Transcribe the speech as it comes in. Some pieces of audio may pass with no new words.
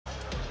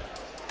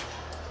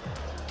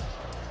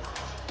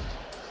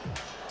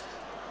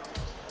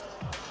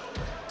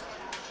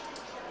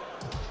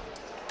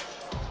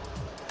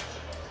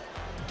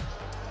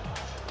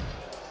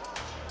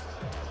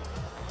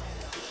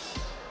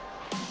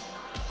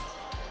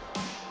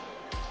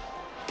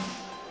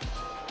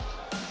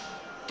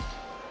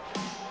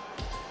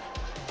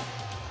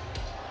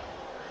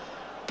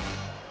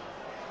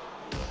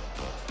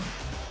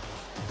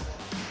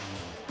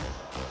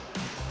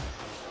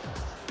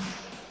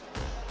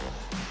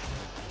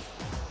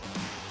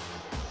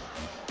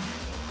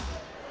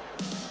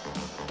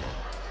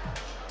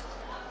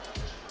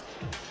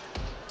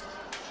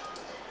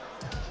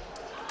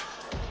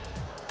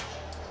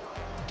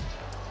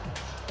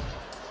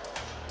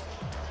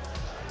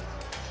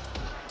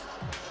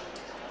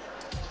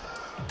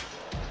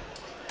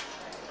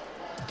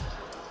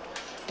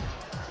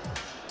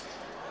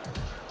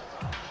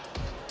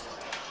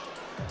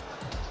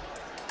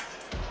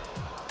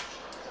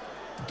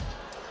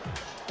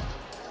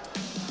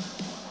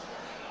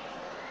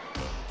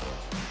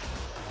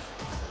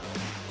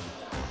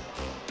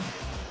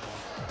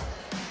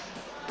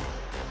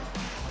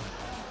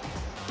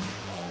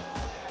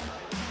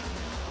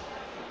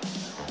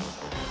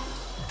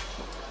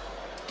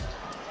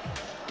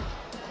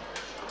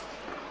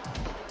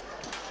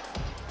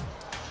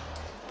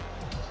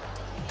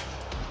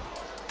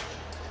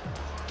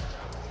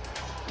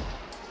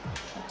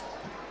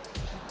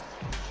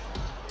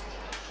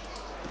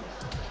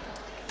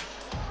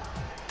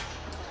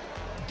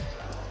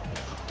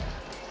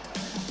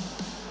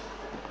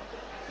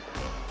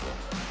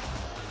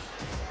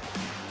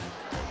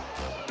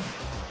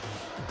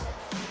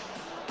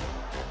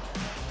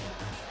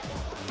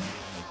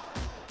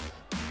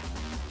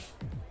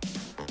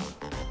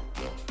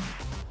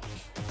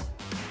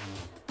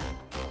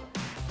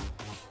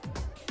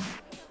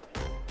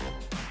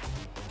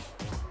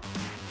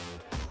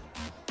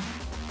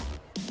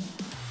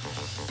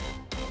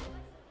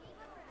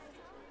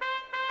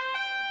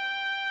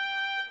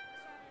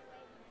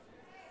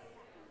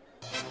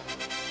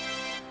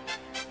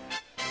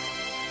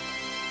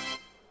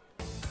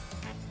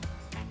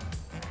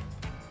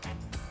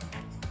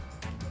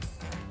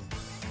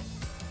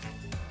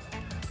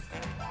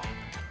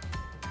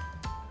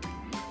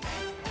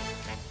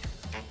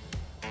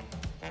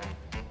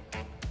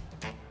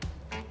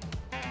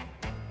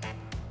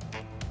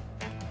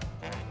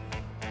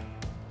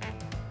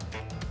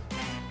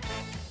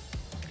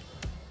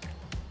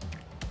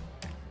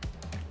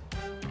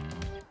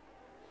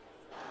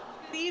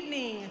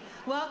evening.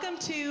 Welcome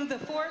to the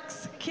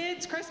Forks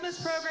Kids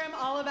Christmas program,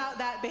 all about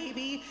that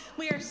baby.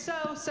 We are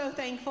so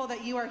thankful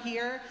that you are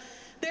here.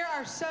 There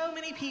are so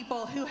many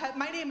people who have,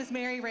 my name is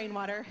Mary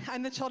Rainwater.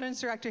 I'm the children's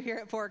director here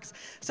at Forks.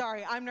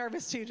 Sorry, I'm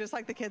nervous too, just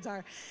like the kids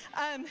are.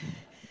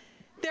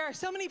 There are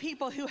so many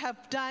people who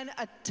have done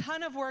a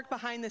ton of work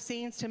behind the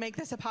scenes to make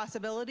this a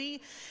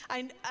possibility.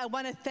 I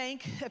want to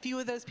thank a few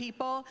of those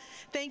people.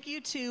 Thank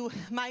you to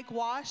Mike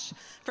Wash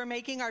for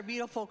making our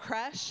beautiful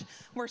creche.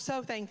 We're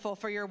so thankful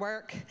for your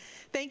work.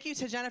 Thank you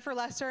to Jennifer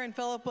Lester and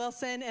Philip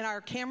Wilson and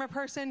our camera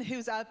person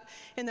who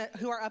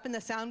are up in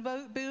the sound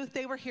booth.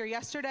 They were here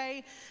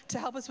yesterday to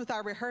help us with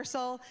our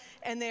rehearsal,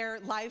 and they're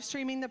live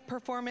streaming the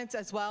performance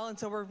as well, and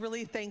so we're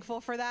really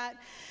thankful for that.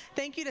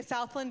 Thank you to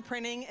Southland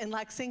Printing in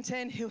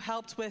Lexington who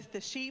helped with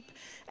the sheep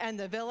and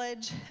the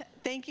village.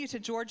 Thank you to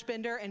George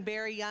Bender and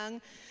Barry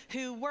Young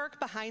who work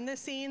behind the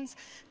scenes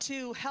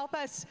to help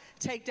us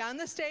take down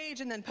the stage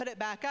and then put it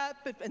back up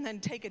and then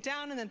take it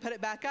down and then put it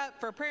back up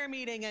for prayer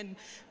meeting and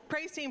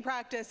praise team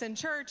practice and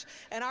church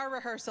and our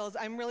rehearsals.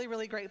 I'm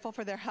really grateful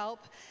for their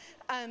help.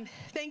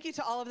 Thank you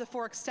to all of the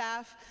Forks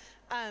staff.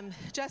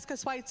 Jessica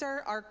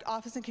Schweitzer, our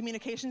Office and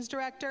Communications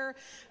Director,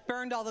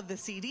 burned all of the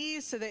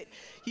CDs so that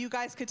you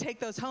guys could take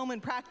those home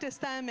and practice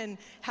them and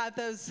have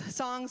those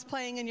songs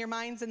playing in your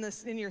minds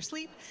in your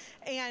sleep.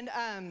 And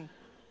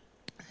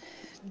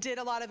did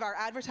a lot of our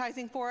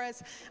advertising for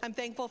us. I'm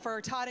thankful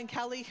for Todd and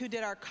Kelly who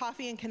did our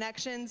Coffee and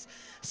Connections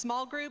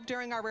small group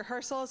during our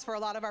rehearsals for a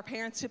lot of our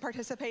parents to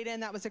participate in.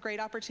 That was a great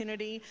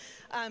opportunity.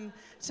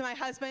 To my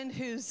husband,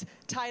 whose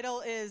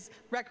title is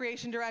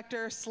Recreation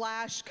Director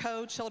 /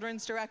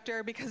 Co-Children's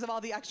Director because of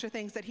all the extra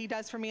things that he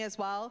does for me as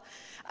well.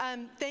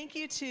 Thank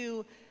you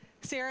to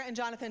Sarah and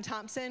Jonathan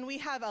Thompson. We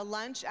have a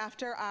lunch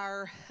after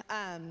our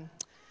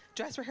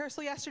dress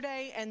rehearsal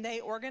yesterday, and they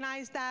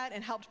organized that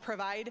and helped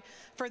provide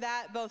for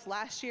that both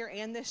last year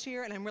and this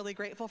year, and I'm really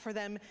grateful for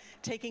them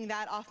taking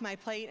that off my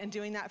plate and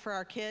doing that for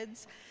our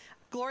kids.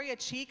 Gloria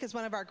Cheek is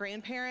one of our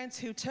grandparents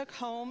who took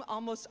home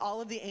almost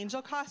all of the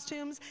angel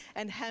costumes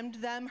and hemmed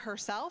them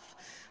herself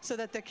so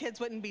that the kids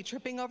wouldn't be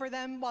tripping over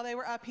them while they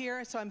were up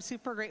here, so I'm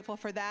super grateful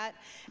for that.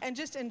 And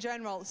just in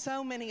general,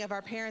 so many of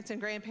our parents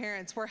and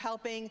grandparents were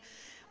helping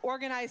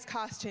organize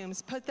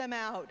costumes, put them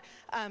out,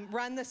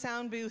 run the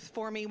sound booth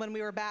for me when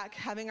we were back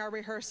having our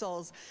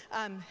rehearsals,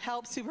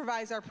 help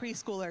supervise our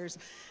preschoolers.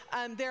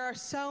 There are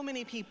so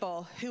many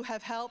people who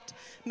have helped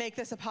make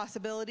this a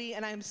possibility,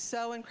 and I'm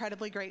so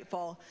incredibly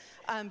grateful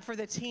for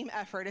the team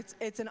effort.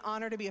 It's an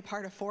honor to be a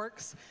part of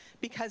Forks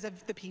because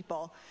of the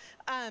people.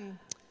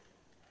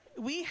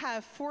 We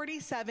have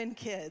 47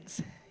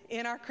 kids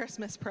in our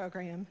Christmas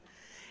program.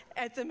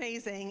 It's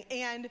amazing.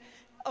 And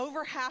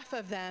over half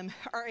of them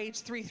are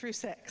age 3 through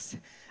 6.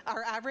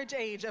 Our average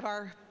age of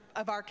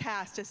our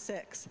cast is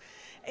 6.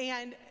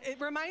 And it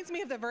reminds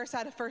me of the verse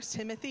out of 1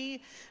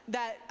 Timothy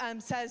that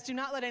says, do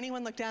not let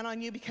anyone look down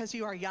on you because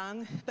you are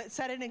young, but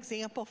set an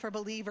example for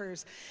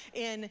believers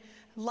in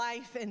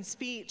life and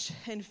speech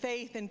and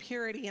faith and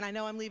purity. And I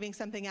know I'm leaving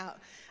something out.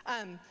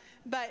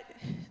 But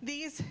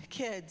these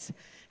kids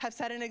have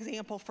set an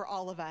example for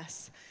all of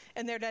us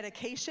in their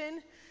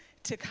dedication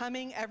to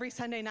coming every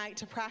Sunday night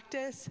to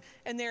practice,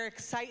 and their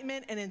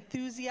excitement and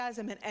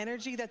enthusiasm and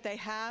energy that they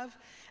have,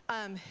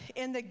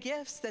 in the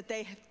gifts that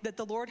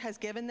the Lord has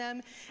given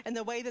them, and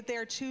the way that they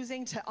are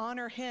choosing to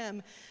honor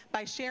Him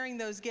by sharing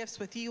those gifts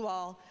with you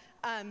all.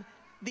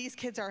 These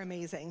kids are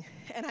amazing,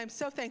 and I'm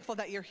so thankful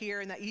that you're here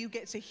and that you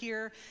get to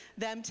hear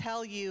them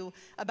tell you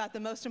about the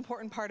most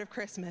important part of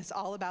Christmas,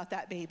 all about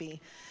that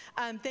baby.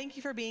 Thank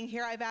you for being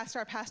here. I've asked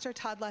our pastor,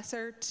 Todd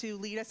Lesser, to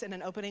lead us in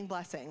an opening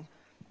blessing.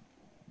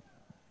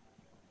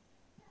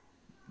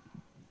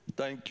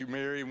 Thank you,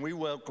 Mary, and we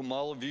welcome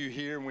all of you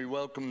here, and we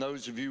welcome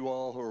those of you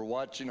all who are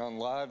watching on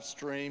live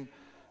stream.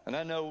 And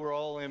I know we're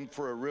all in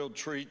for a real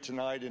treat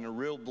tonight and a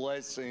real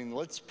blessing.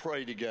 Let's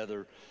pray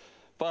together.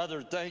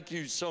 Father, thank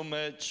you so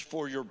much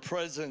for your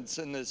presence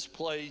in this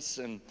place.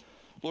 And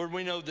Lord,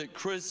 we know that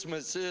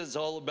Christmas is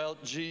all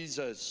about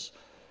Jesus.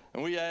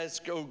 And we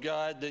ask, oh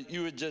God, that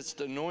you would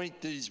just anoint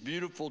these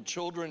beautiful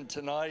children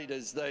tonight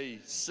as they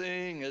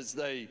sing, as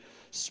they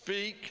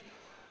speak.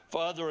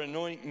 Father,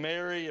 anoint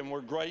Mary, and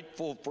we're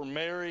grateful for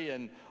Mary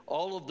and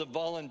all of the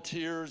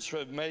volunteers who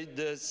have made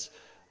this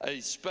a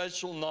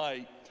special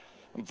night.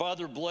 And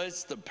Father,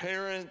 bless the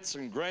parents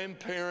and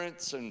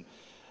grandparents and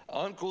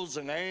uncles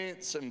and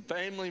aunts and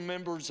family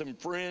members and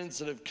friends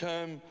that have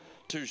come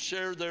to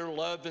share their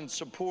love and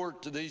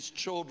support to these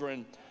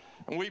children.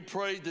 And we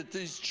pray that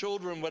these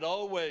children would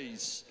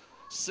always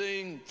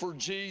sing for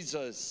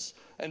Jesus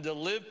and to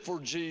live for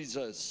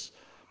Jesus,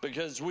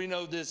 because we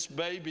know this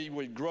baby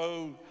would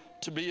grow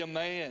to be a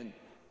man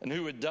and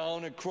who would die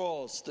on a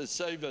cross to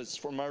save us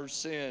from our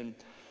sin.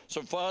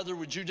 So Father,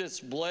 would you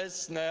just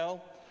bless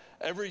now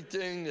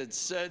everything that's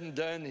said and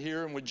done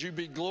here, and would you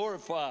be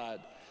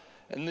glorified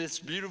in this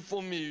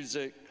beautiful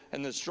music.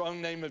 In the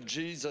strong name of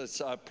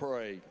Jesus, I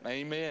pray.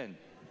 Amen.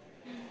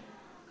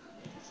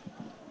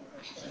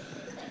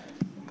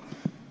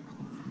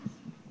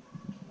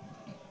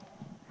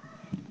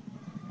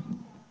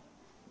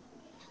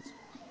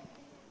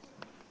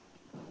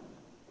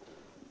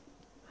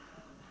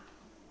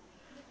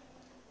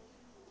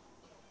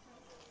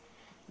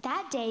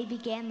 That day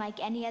began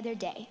like any other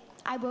day.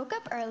 I woke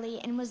up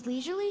early and was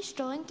leisurely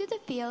strolling through the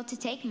field to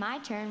take my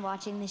turn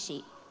watching the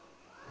sheep.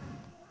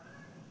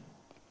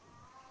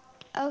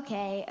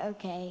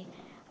 Okay.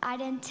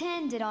 I'd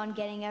intended on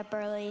getting up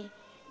early,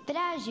 but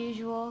as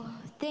usual,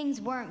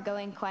 things weren't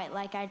going quite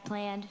like I'd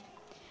planned.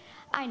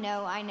 I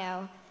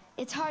know.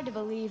 It's hard to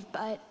believe,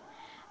 but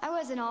I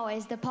wasn't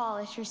always the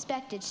polished,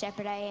 respected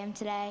shepherd I am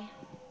today.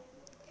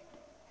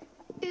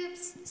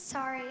 Oops,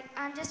 sorry.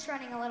 I'm just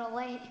running a little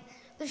late.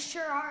 There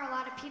sure are a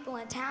lot of people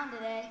in town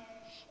today.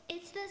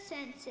 It's the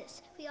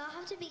census. We all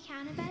have to be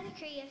counted by the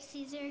decree of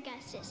Caesar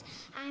Augustus.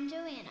 I'm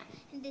Joanna,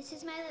 and this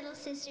is my little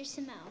sister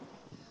Simone.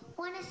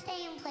 Want to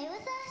stay and play with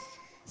us?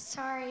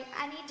 Sorry,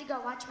 I need to go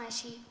watch my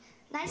sheep.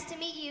 Nice to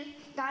meet you.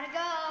 Gotta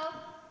go.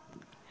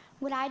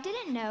 What I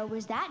didn't know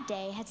was that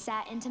day had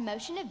set into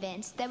motion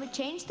events that would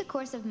change the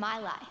course of my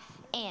life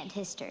and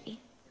history.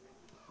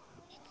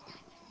 It's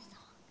time for the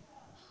song.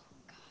 Oh,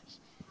 gosh.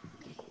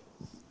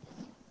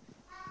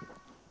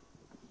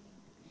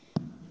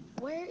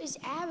 Where is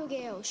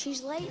Abigail?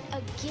 She's late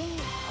again.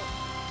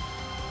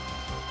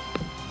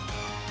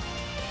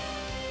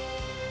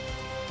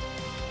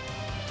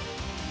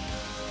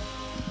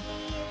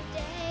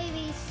 Today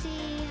we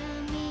see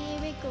a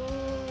miracle.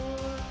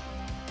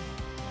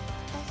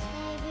 A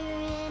savior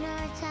in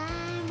our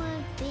time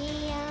would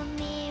be a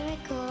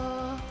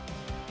miracle.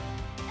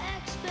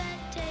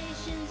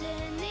 Expectations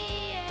in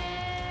the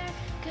air.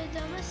 Could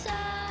the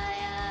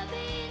Messiah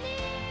be near?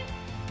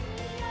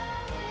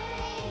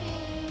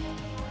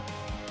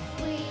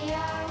 We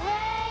are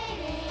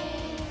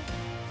waiting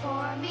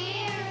for a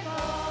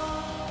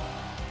miracle.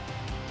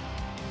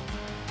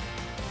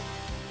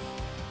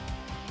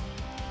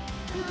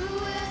 Who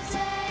will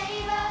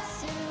save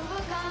us? Who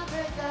will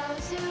comfort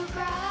those who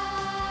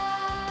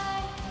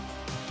cry?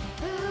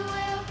 Who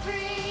will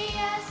free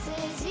us?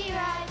 Is he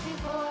right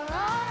before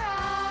our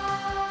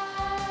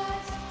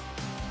eyes?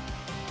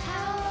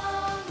 How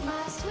long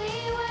must we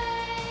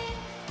wait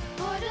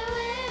for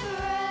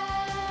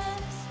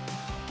deliverance?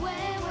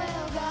 When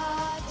will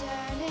God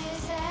turn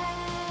his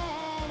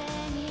head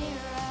and hear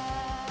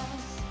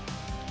us?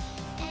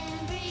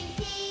 And bring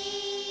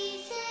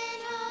peace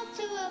and hope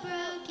to a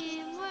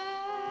broken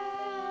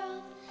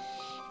world.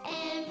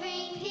 And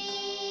bring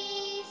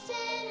peace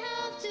and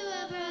hope to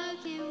a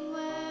broken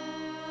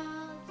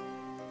world.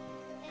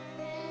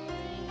 And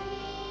bring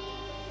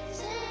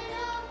peace and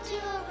hope to a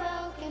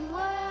broken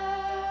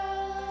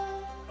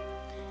world.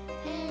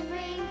 And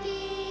bring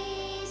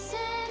peace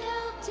and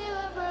hope to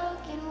a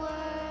broken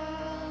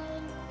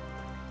world.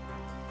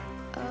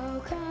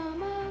 Oh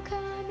come,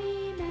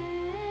 Emmanuel,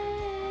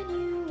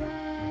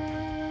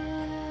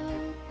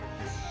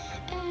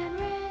 and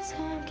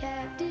ransom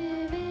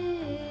captive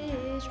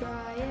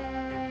Israel,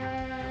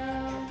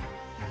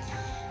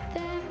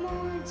 that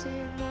mourns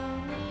in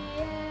lonely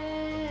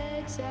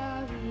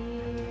exile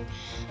here,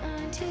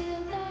 until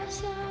the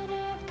Son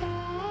of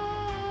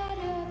God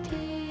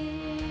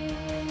appear.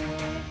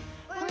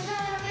 We're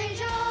gonna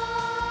rejoice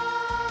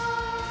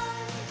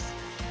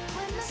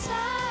when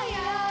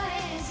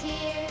Messiah is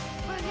here.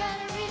 We're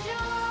gonna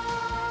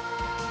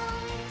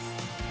rejoice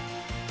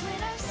when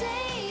our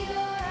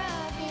Savior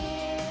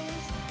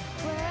appears.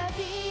 We're a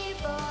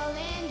people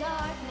in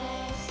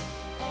darkness,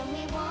 and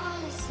we want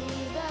to see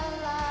the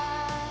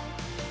light.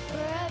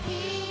 We're a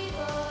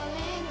people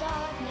in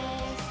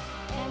darkness,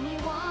 and we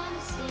want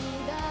to see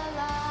the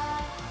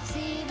light.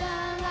 See the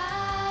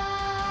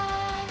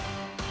light.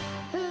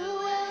 Who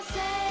will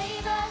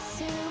save us?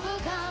 Who will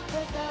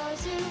comfort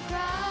those who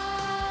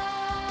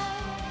cry?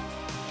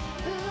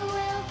 Who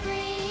will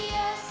free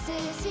us?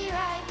 Is he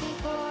right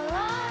before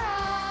our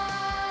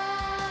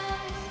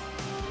eyes?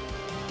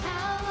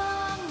 How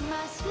long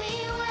must we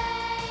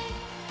wait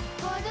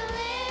for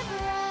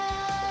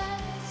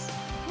deliverance?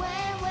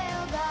 When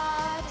will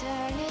God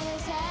turn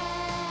his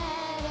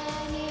head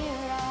and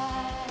hear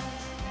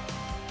us?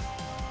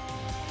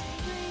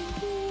 Bring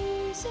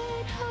peace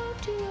and hope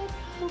to a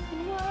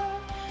broken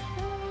world.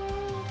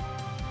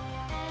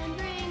 And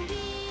bring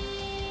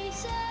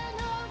peace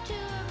and hope to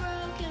a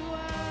broken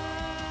world.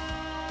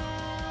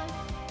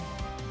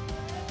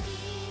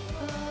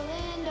 People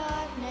in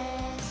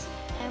darkness,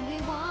 and we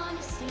want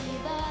to see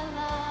the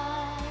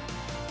light.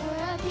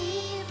 We're a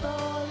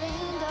people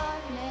in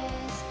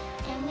darkness,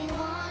 and we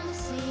want to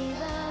see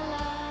the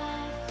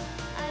light.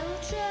 I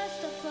will trust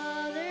the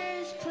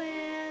Father's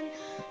plan,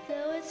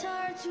 though it's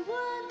hard to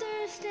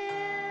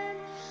understand.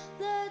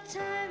 The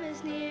time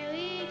has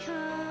nearly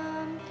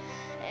come,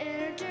 and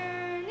our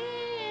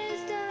journey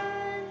is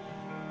done.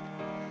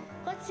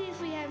 Let's see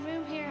if we have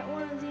room here at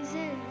one of these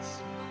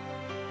inns.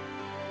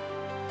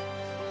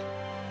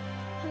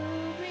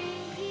 Who'll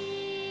bring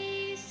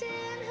peace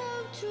and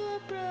hope to a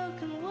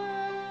broken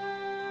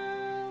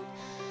world?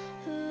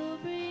 Who'll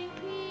bring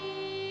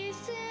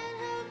peace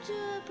and hope to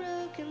a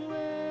broken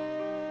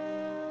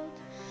world?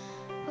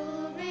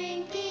 Who'll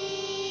bring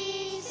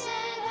peace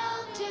and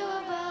hope to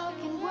a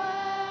broken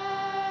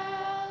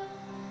world?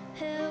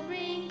 He'll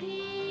bring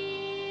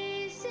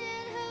peace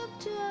and hope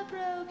to a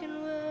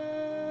broken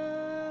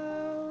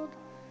world.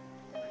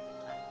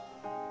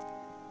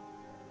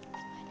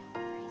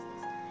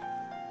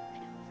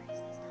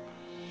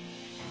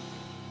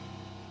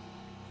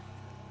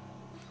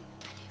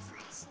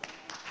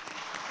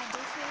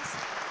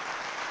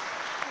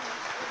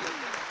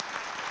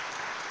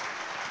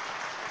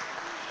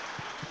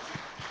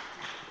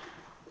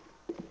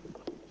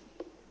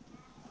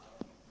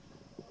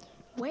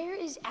 Where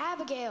is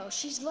Abigail?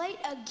 She's late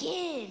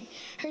again.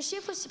 Her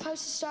shift was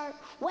supposed to start,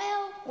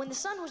 well, when the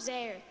sun was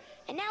there.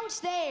 And now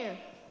it's there.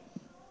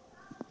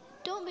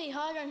 Don't be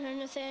hard on her,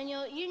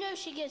 Nathaniel. You know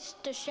she gets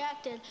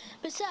distracted.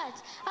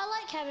 Besides, I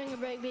like having a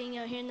break being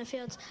out here in the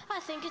fields. I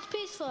think it's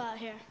peaceful out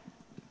here.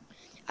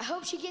 I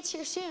hope she gets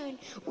here soon.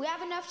 We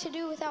have enough to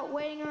do without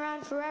waiting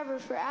around forever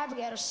for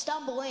Abigail to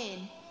stumble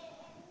in.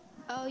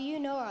 Oh, you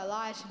know our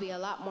lives would be a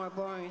lot more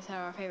boring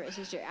without our favorite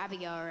sister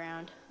Abigail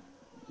around.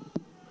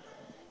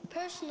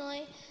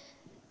 Personally,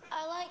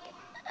 I like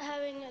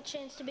having a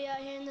chance to be out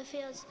here in the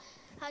fields.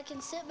 I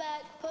can sit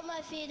back, put my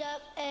feet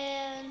up,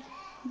 and...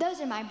 Those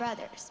are my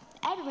brothers.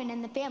 Everyone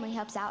in the family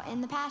helps out in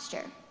the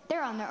pasture.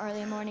 They're on the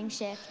early morning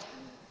shift.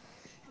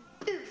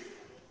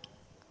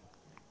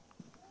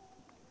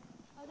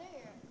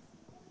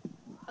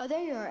 Oh,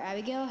 there you are,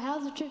 Abigail.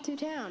 How's the trip through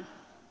town?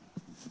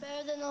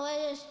 Better than the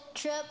latest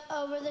trip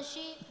over the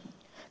sheep.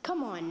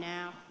 Come on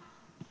now.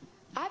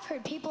 I've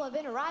heard people have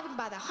been arriving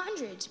by the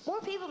hundreds,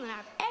 more people than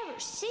I've ever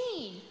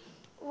seen.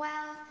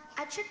 Well,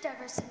 I tripped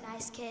over some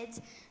nice kids,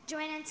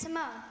 Joanna and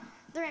Simone.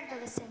 They're in for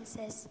the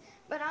census.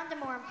 But on to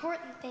more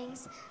important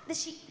things, the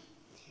sheep.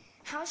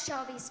 How's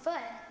Shelby's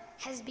foot?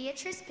 Has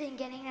Beatrice been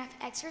getting enough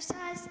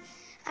exercise?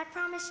 I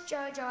promised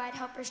JoJo I'd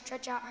help her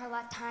stretch out her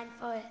left hind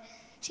foot.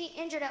 She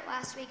injured it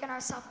last week in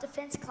our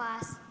self-defense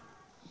class.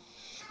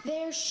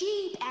 They're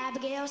sheep,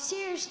 Abigail.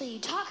 Seriously, you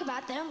talk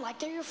about them like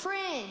they're your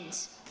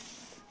friends.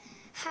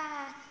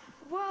 Ha,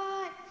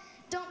 what?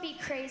 Don't be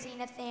crazy,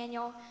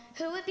 Nathaniel.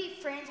 Who would be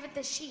friends with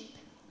the sheep?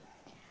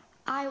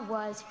 I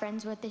was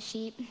friends with the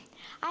sheep.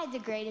 I had the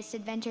greatest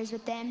adventures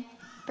with them.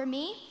 For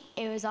me,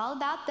 it was all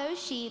about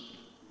those sheep.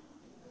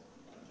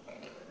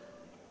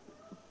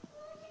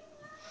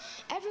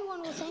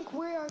 Everyone will think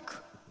we are...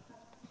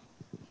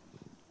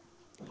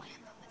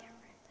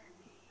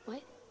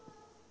 What?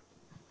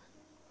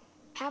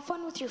 Have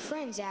fun with your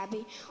friends,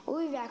 Abby.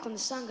 We'll be back when the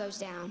sun goes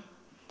down.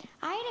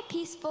 I had a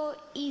peaceful,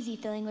 easy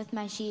feeling with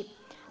my sheep.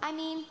 I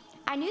mean,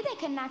 I knew they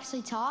couldn't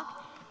actually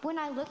talk. When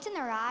I looked in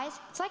their eyes,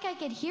 it's like I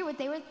could hear what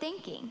they were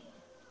thinking.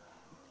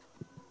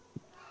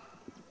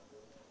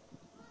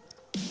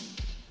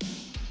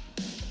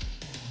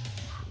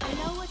 I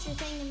know what you're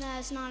thinking, that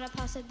it's not a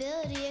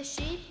possibility. A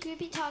sheep could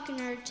be talking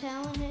to her,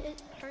 telling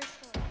it her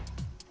story.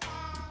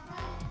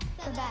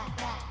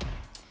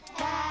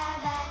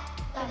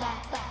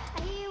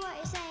 I hear what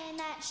you're saying,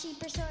 that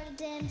sheep are sort of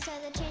dim, so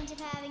the chance of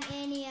having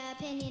any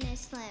opinion is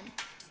slim.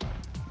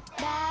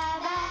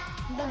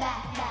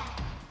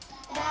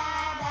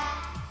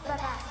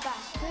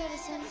 Could a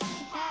simple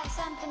sheep have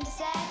something to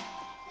say?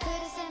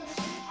 Could a simple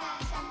sheep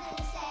have something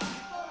to say?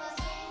 Well, let's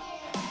stand here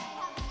tonight,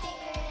 help me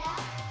figure it out.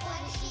 What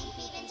do sheep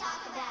even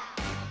talk about?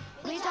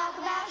 We talk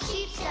about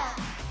sheep stuff.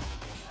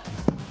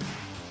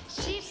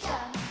 Sheep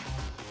stuff.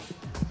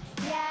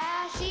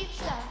 Yeah, sheep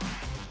stuff.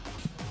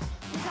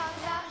 We talk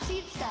about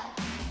sheep stuff.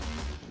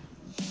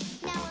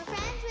 Now we're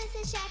friends with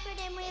the shepherd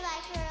and we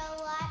like her a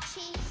lot.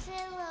 She's a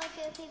little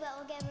goofy, but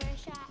we'll give her a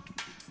shot.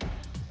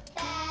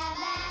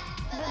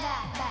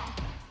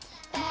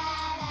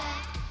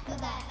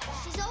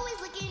 She's always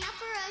looking out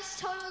for us,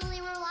 totally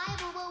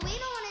reliable, but we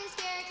don't want to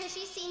scare her because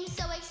she seems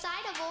so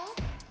excitable.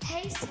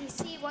 Hey,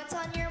 Cece, what's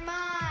on your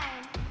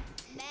mind?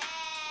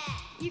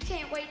 You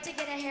can't wait to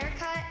get a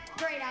haircut?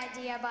 Great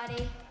idea,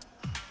 buddy.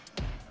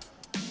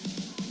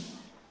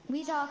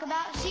 We talk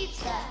about sheep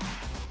stuff.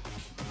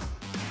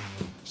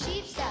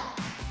 Sheep stuff.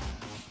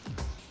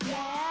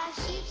 Yeah,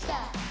 sheep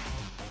stuff.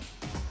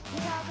 We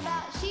talk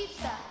about sheep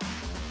stuff.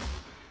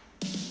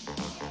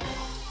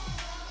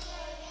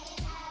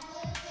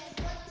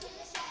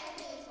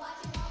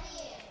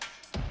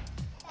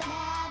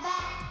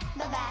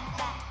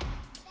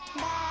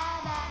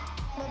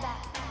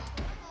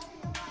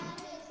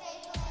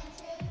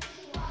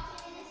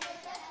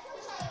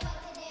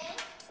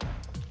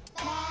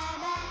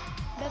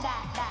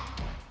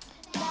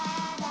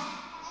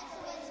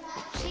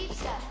 Sheep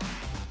stuff.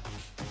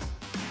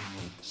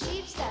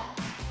 Sheep stuff.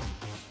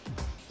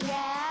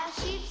 Yeah,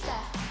 sheep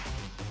stuff.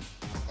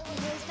 The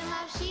wisdom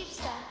of sheep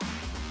stuff.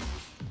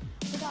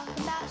 We're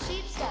talking about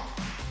sheep stuff.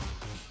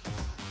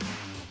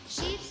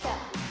 Sheep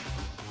stuff.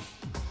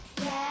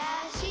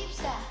 Yeah, sheep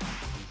stuff.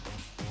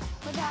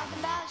 We're talking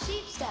about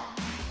sheep stuff.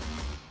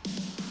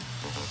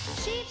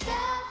 Sheep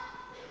stuff.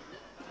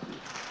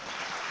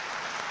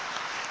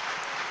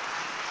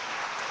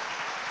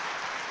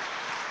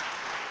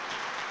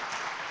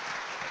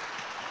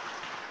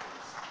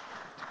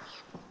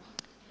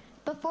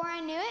 Before I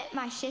knew it,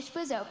 my shift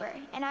was over,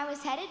 and I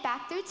was headed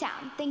back through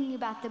town, thinking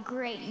about the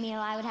great meal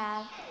I would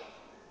have.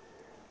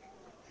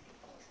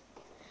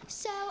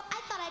 So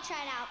I thought I'd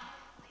try it out.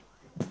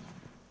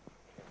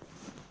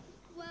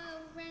 Whoa,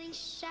 running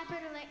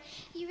shepherd alert.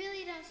 You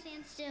really don't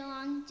stand still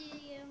long, do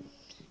you?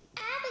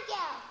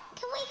 Abigail,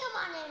 can we come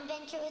on an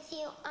adventure with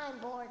you? I'm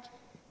bored.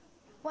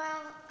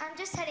 Well, I'm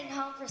just heading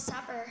home for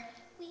supper.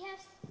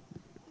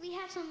 We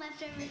have some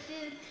leftover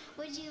food.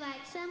 Would you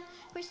like some?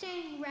 We're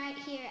staying right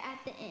here at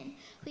the inn.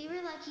 We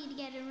were lucky to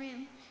get a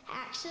room.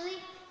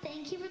 Actually,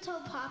 Thank you for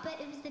told Papa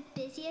it was the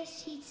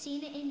busiest he'd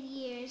seen it in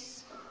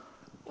years.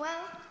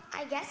 Well,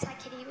 I guess I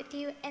could eat with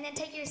you and then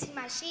take you to see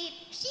my sheep.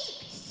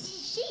 Sheep!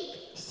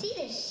 Sheep! See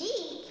the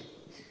sheep?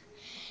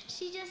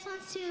 She just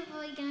wants to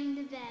avoid going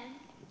to bed.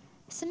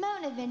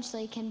 Simone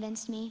eventually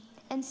convinced me,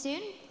 and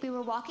soon we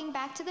were walking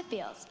back to the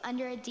fields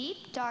under a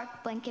deep,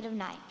 dark blanket of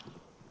night.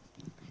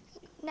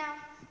 Now,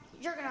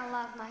 you're gonna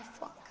love my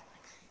flock.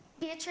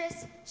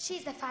 Beatrice,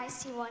 she's the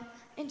feisty one.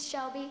 And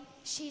Shelby,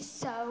 she's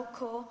so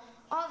cool.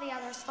 All the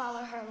others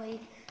follow her lead.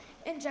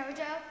 And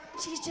JoJo,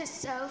 she's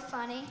just so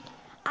funny.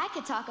 I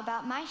could talk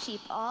about my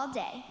sheep all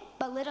day,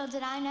 but little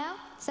did I know,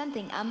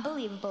 something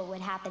unbelievable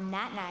would happen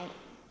that night.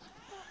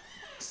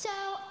 So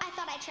I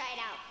thought I'd try it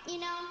out. You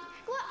know,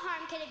 what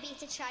harm could it be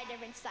to try a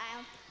different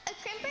style? A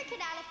crimper could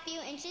add a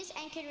few inches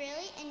and could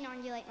really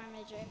inundulate my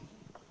midriff.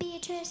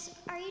 Beatrice,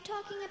 are you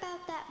talking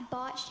about that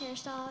botched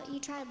hairstyle you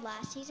tried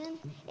last season?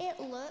 It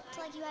looked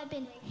like you had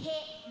been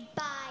hit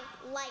by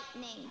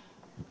lightning.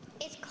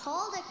 It's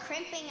called a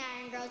crimping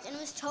iron, girls, and it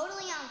was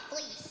totally on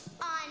fleece.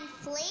 On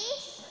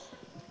fleece?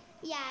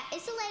 Yeah,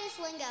 it's the latest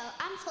lingo.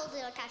 I'm told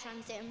it'll catch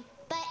on soon.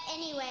 But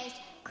anyways,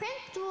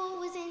 crimped wool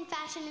was in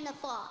fashion in the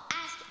fall.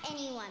 Ask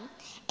anyone.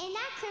 And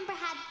that crimper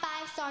had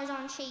 5 stars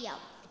on Trio.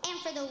 And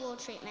for the wool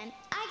treatment,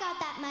 I got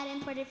that mud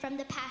imported from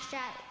the pasture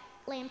at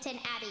Lambton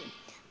Abbey.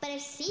 But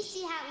if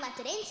Cece hadn't left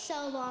it in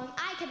so long,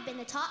 I could have been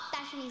the top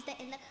fashionista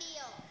in the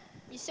field.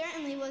 You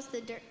certainly was the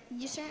dirt.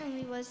 You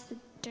certainly was the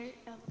dirt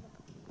of the.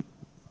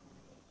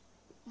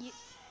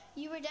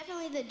 You were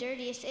definitely the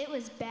dirtiest. It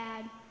was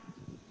bad.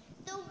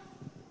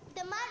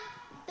 The mud,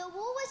 the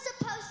wool was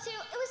supposed to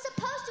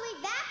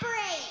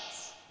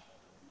evaporate.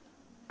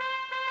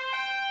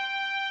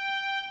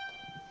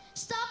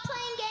 Stop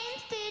playing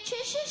games,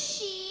 Beatrice. You're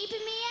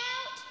sheeping me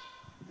out.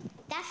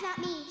 That's not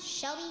me,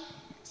 Shelby.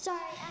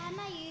 Sorry, I had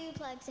my UU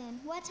plugs in.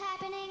 What's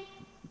happening?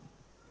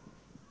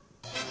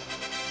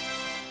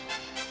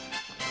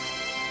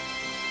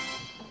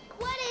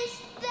 What is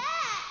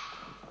that?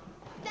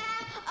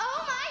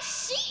 Oh my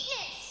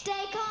sheepness!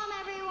 Stay calm,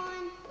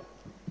 everyone.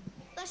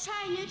 Let's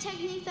try a new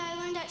technique that I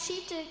learned at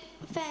sheep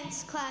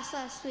defense class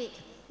last week.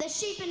 The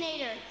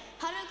sheepinator.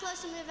 Huddle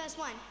close and move as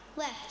one.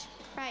 Left,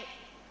 right,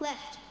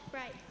 left,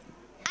 right.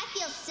 I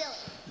feel silly.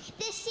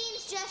 This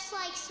seems just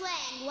like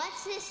swaying.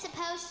 What's this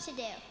supposed to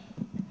do?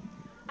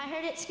 I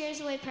heard it scares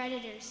away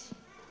predators.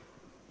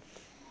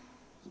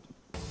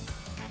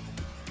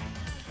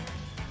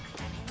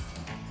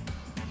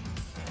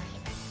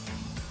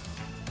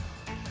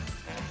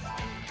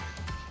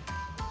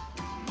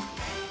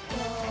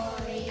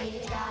 Glory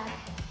to God.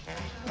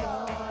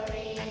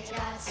 Glory to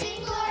God.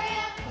 Sing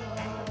Gloria.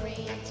 Glory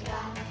to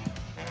God.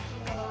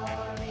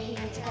 Glory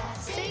to God.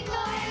 Sing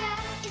Gloria.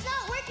 It's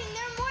not working.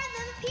 They're more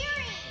than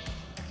peering.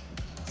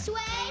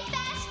 Sway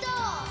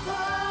faster.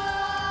 Gloria.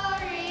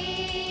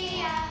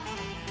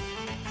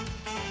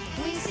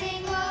 We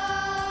sing Gloria.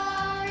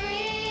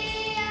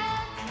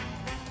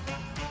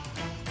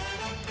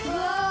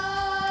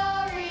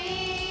 Gloria.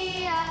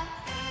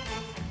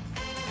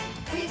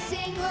 We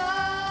sing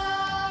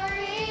Gloria.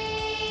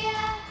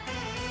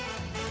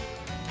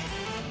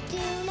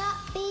 Do not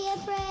be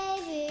afraid,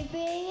 we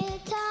bring you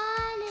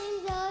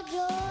tidings of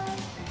joy.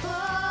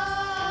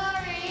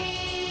 Gloria.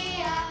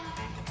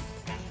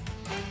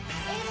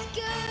 It's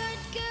good,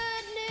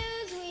 good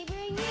news, we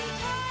bring you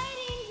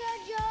tidings of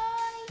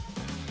joy.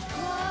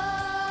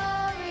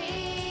 Gloria.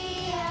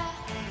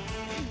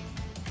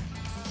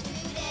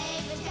 Today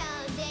was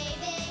found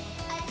David,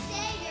 a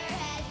Savior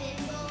has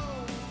been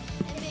born.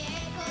 A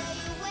miracle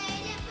you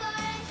waited for,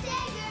 a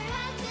Savior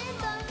has been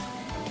born.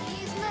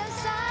 He's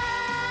Messiah.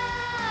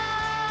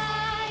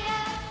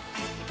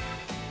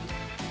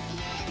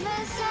 Yes,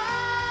 Messiah.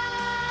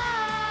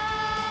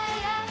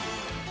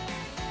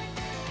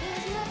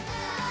 He's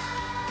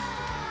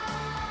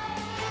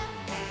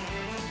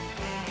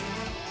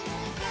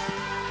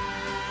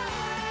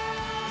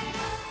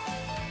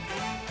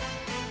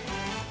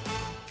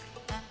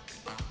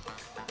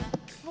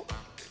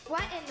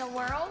What in the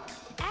world?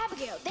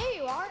 Abigail, there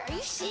you are. Are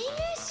you seeing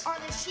this? Are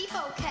the sheep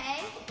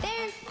okay?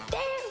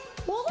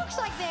 Well, it looks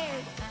like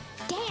they're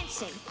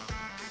dancing.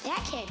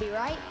 That can't be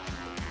right.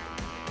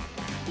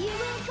 You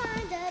will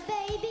find a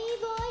baby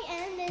boy,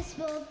 and this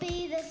will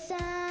be the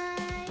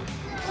sign.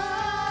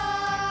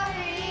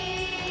 Gloria.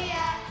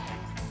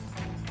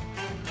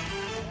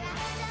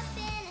 wrapped up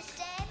in a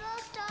stable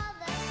stall,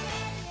 the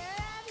Savior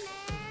of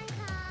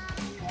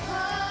mankind.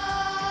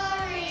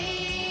 Gloria.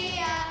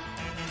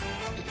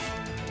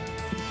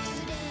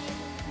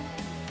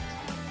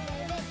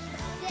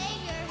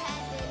 Savior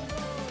has been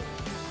born.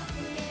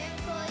 The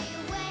miracle you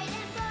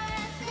waited for,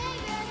 a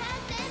Savior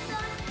has been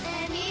born.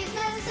 And he's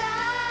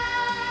Messiah.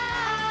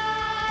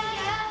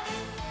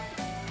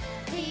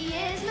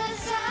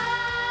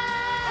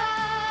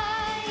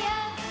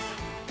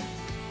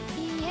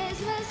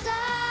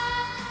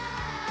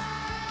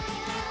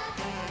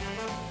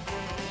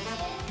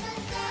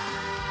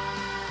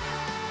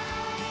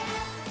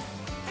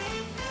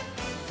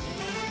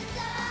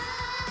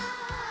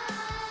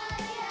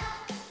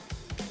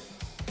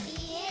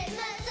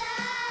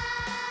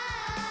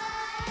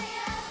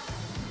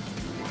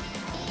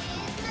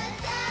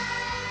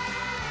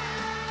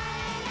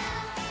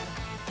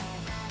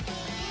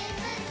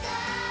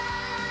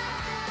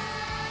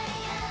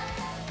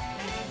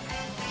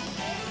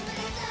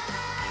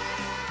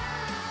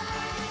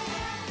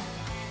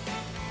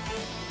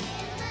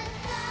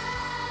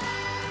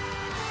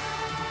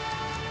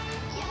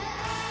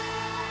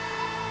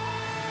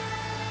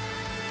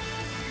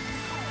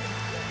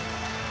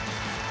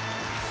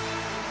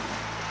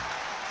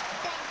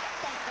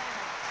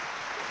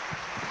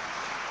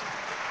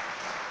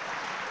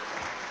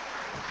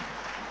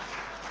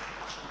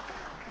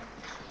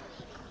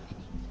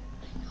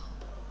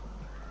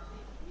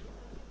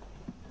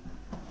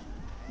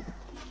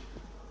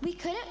 We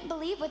couldn't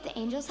believe what the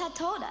angels had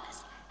told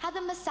us. Had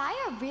the Messiah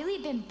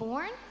really been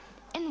born?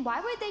 And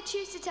why would they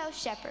choose to tell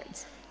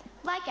shepherds?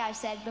 Like I've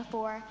said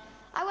before,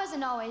 I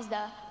wasn't always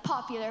the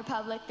popular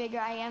public figure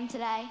I am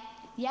today.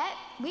 Yet,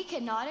 we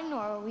could not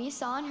ignore what we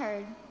saw and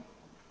heard.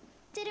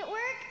 Did it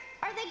work?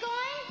 Are they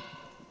gone?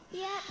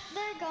 Yep,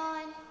 they're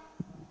gone.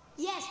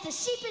 Yes, the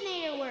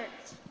sheepinator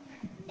worked.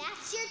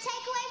 That's your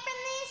takeaway from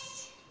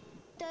this?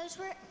 Those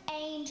were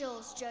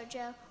angels,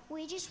 Jojo.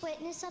 We just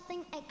witnessed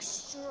something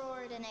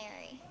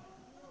extraordinary.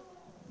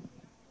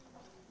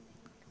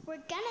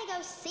 We're gonna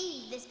go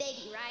see this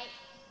baby, right?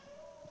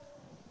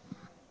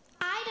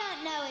 I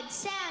don't know. It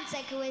sounds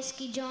like a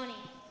Whiskey Johnny.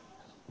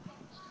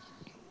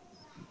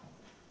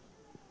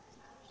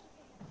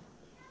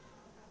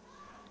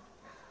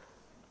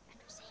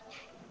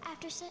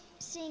 After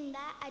seeing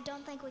that, I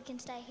don't think we can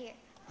stay here.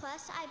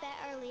 Plus, I bet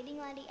our leading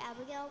lady,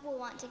 Abigail, will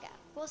want to go.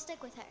 We'll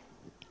stick with her.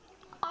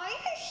 Are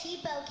your sheep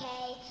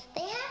okay?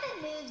 They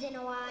haven't moved in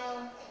a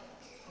while.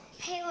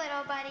 Hey,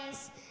 little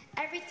buddies.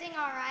 Everything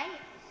all right?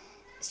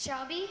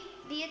 Shelby,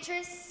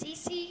 Beatrice,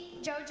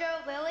 Cece,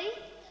 Jojo, Lily?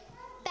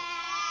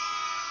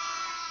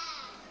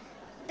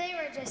 They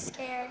were just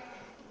scared.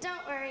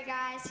 Don't worry,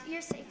 guys.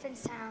 You're safe and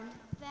sound.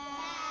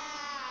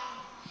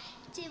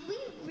 Did we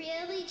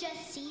really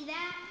just see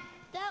that?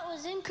 That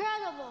was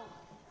incredible.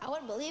 I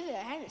wouldn't believe it. I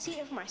hadn't seen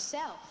it for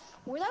myself.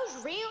 Were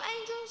those real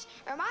angels,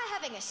 or am I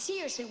having a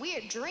seriously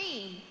weird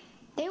dream?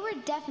 They were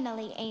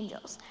definitely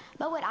angels.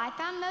 But what I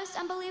found most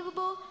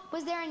unbelievable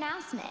was their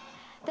announcement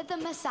that the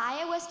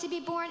Messiah was to be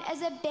born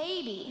as a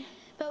baby.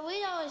 But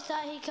we always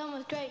thought he'd come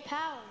with great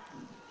power.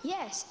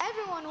 Yes,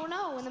 everyone will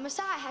know when the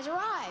Messiah has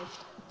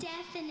arrived.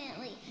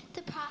 Definitely.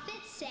 The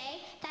prophets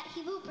say that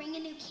he will bring a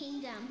new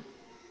kingdom.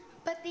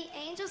 But the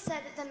angel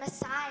said that the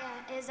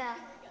Messiah is a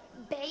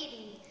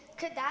baby.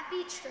 Could that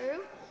be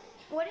true?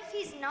 What if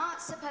he's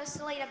not supposed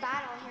to lead a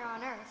battle here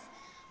on earth?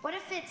 What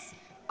if it's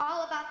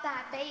all about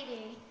that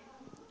baby?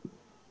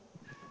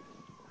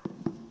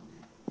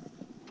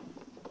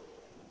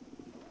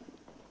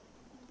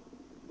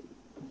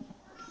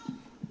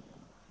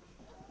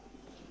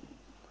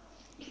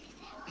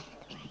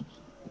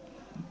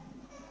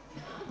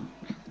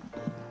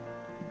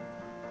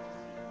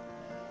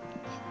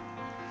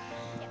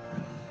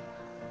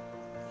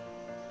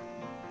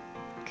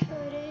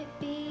 Could it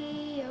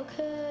be, oh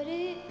could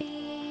it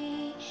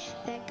be,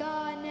 that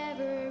God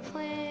never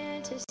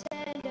planned to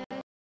send us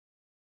a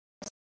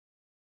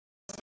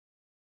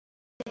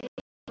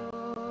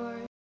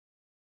Savior?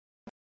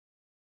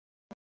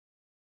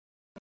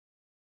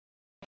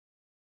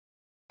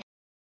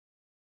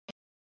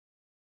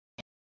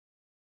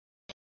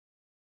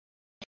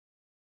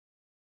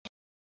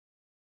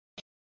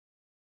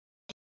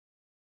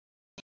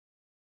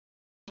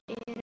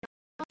 In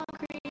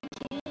concrete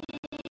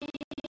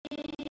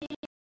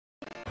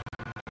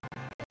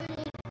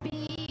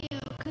be,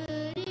 oh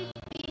could it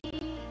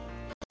be,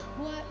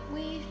 what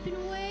we've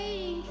been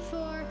waiting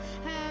for,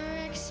 our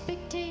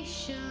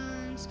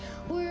expectations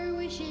were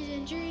wishes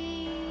and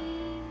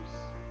dreams.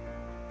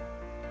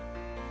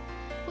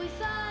 We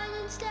find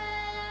instead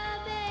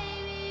a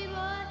baby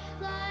boy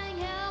lying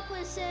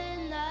helpless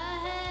in the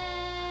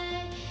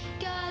hay,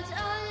 God's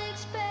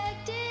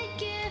unexpected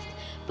gift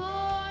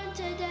born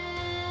today.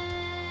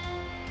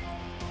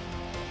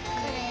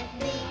 Could it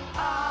be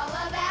all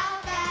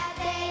about that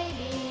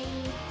baby?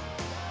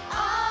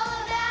 All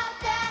about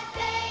that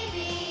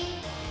baby?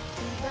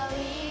 We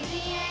believe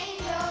the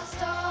angel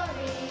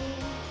story,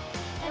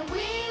 and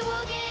we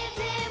will give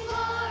him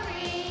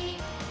glory.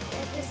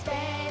 If this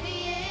baby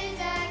is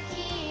a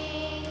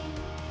king,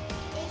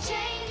 it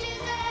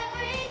changes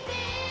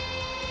everything.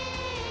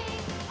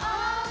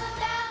 All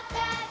about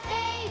that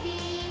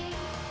baby.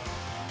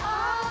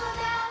 All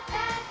about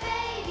that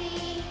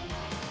baby.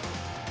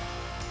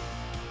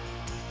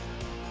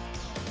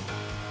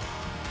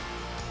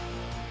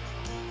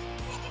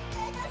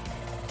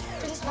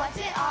 Just what's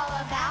it all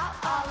about?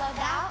 All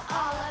about,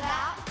 all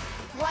about.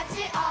 What's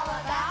it all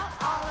about?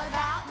 All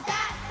about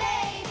that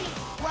baby.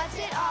 What's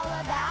it all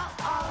about?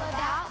 All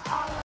about,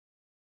 all about.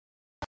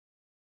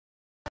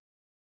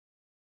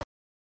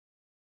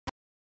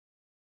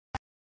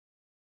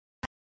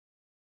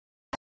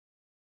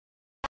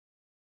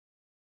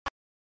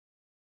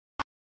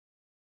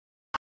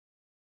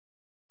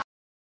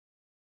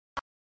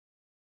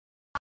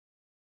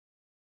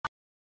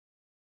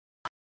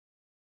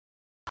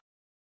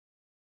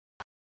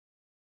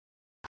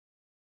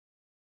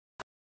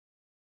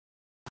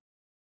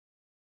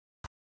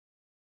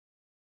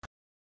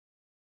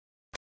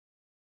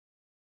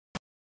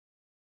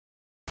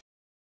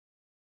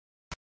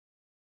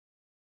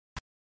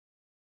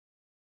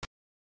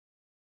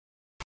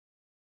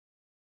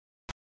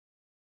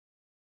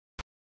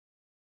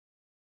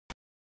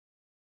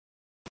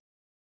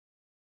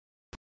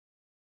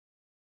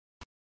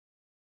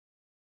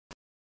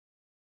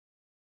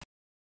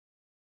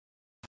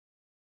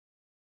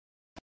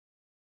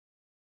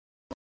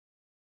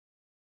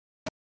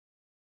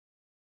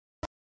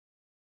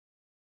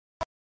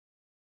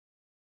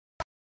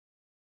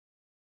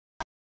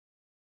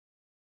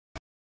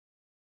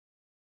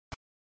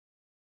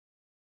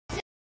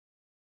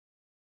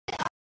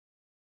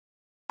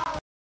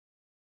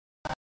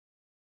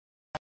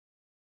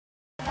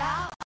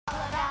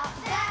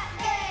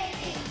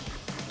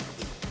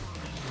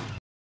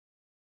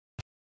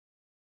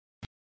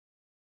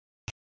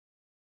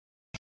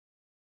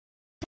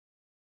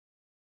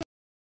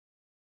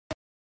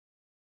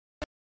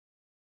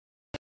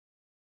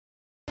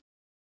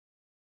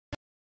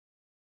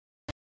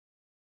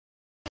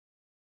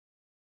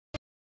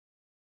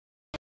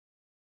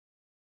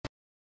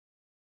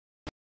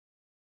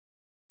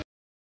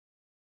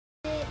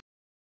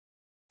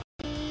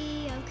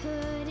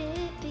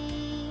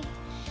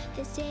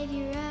 the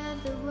Savior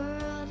of the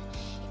world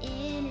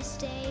in a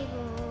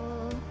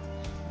stable,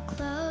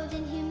 clothed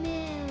in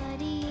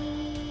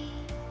humility.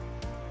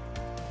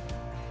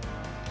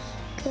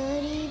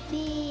 Could he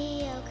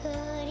be, oh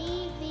could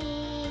he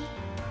be,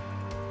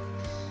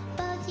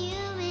 both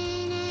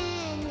human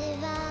and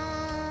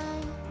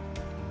divine,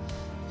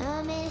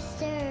 a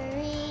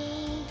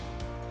mystery?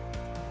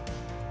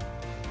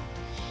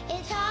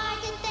 It's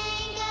hard to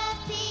think of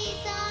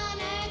peace on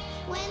earth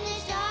when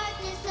there's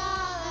darkness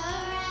all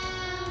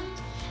around,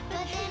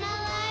 but then a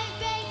light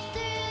breaks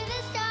through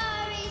the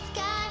starry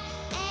sky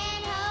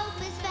and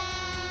hope is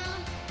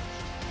found.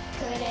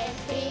 Could it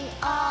be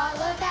all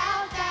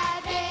about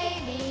that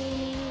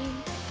baby?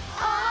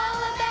 All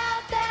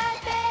about that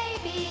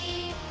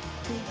baby?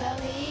 We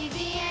believe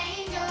the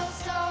angel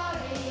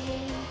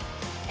story,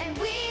 and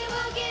we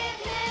will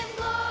give him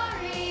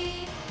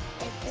glory.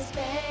 If this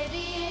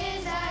baby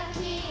is our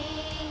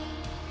king,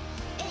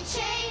 it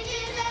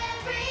changes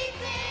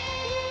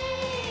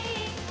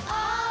everything.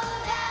 All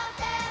about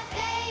that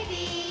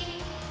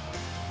baby.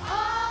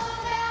 All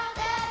about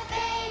that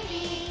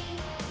baby.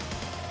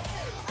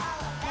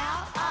 All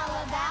about.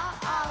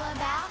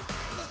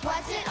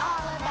 What's it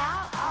all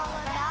about? All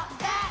about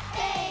that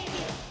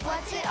baby.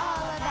 What's it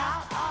all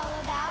about? All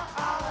about.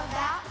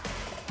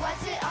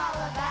 What's it all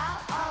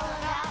about? All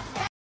about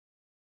that.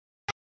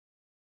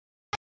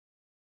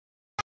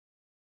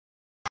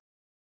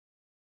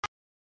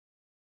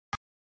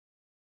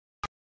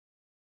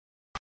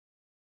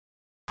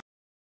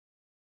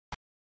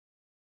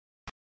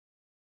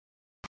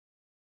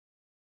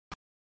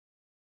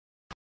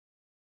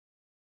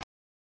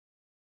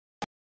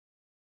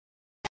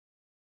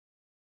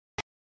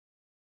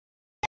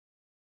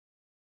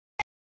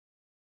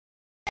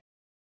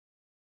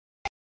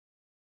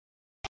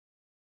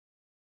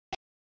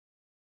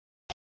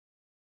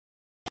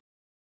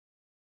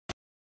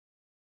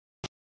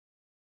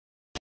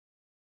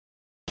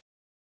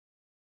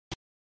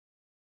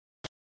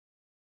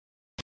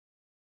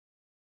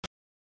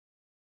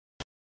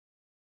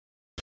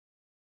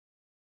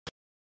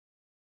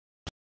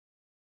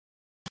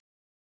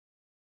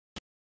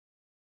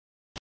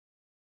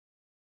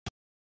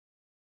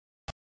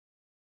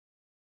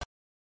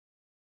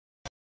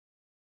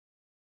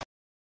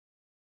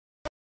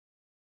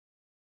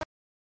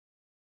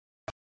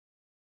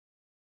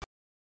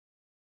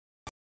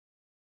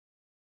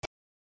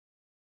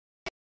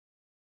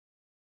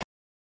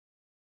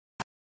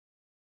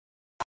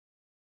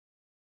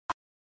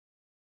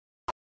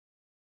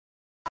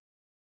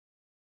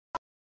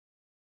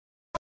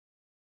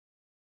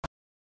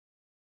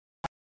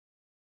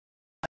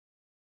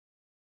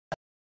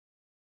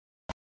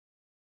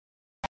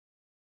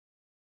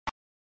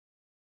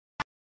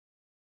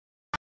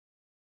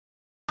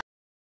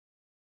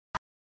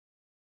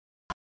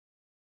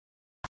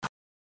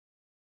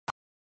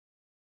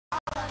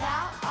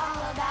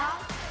 All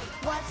about.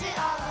 What's it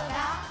all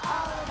about?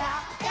 All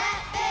about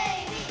that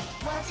baby.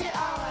 What's it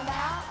all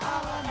about?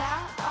 All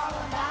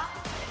about.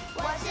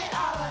 What's it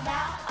all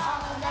about?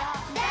 All about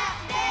that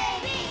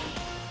baby.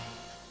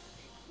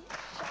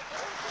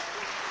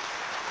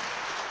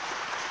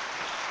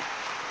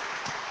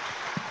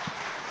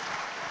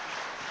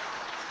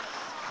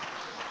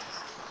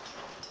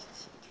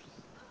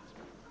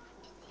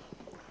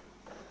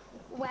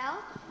 Well,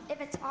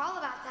 if it's all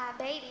about that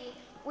baby,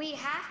 we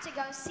have to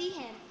go see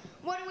him.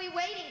 What are we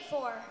waiting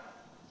for?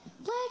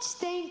 Let's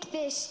think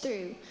this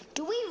through.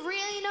 Do we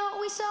really know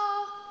what we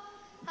saw?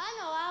 I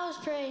know I was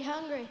pretty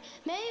hungry.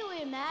 Maybe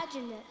we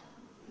imagined it.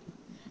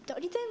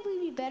 Don't you think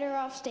we'd be better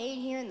off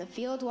staying here in the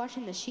field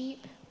watching the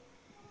sheep?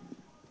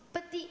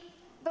 But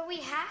we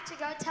have to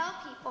go tell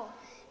people.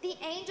 The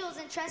angels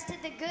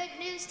entrusted the good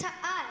news to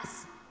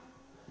us.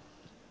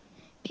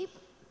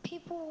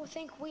 People will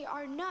think we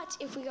are nuts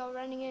if we go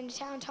running into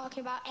town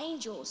talking about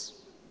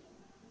angels.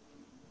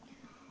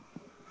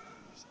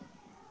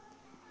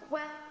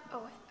 Well,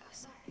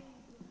 sorry.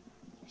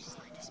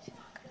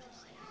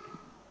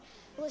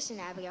 Listen,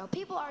 Abigail,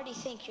 people already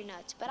think you're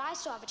nuts, but I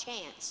still have a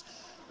chance.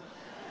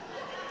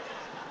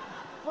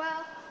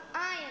 Well,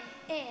 I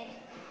am in.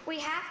 We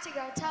have to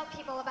go tell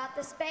people about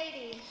this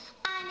baby.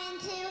 I'm in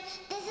too.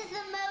 This is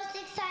the most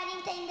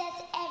exciting thing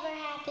that's ever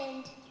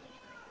happened.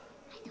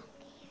 I don't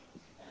care.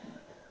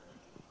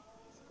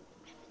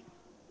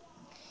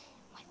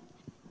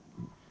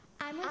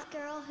 I'm with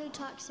Girl Who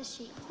Talks to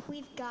Sheep.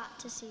 We've got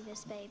to see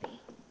this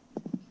baby.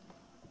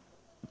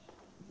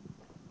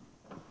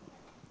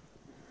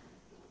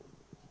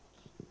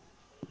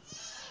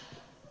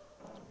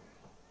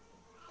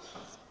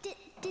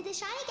 Did the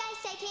shiny guys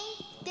say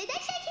king? Did they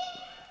say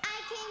king?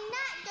 I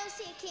cannot go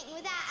see a king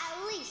without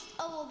at least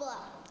a wool blow.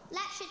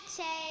 That should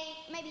say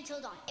maybe till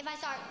dawn, if I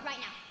start right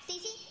now.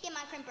 Cece, get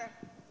my crimper.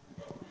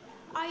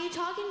 Are you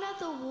talking about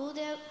the wool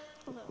dope?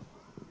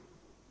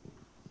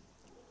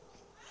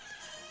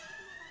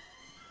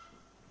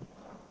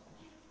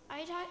 Are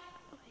you talking?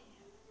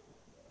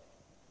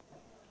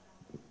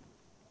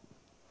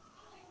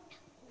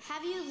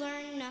 Have you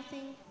learned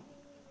nothing?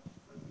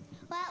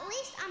 Well, at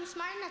least I'm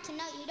smart enough to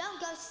know you don't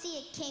go see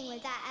a king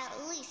without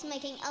at least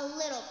making a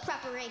little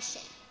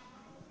preparation.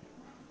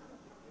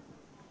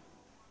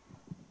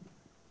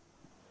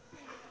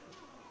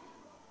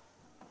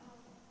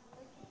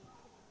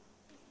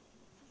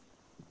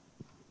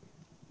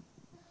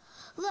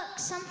 Look,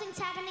 something's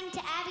happening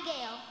to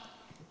Abigail.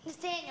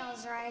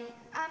 Nathaniel's right.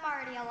 I'm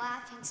already a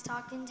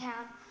laughingstock in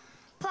town.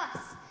 Plus,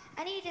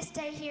 I need to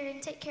stay here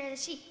and take care of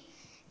the sheep.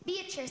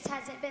 Beatrice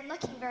hasn't been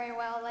looking very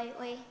well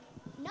lately.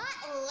 Not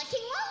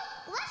looking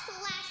well? That's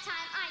the last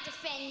time I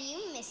defend you,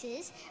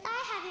 Mrs.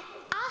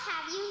 I'll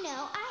have you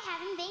know I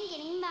haven't been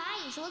getting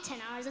my usual 10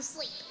 hours of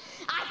sleep.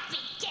 I've been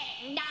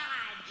getting 9.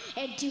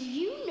 And do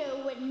you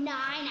know what 9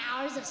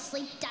 hours of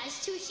sleep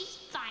does to a sheep's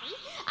body?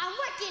 I'm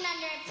working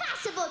under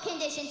impossible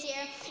conditions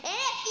here. And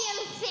if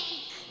you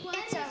think... What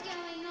is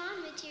going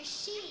on with your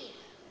sheep?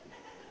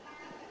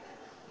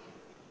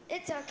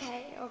 It's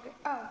okay.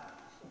 Oh.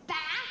 Bah,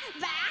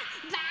 bah,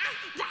 bah,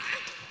 bah.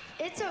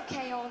 It's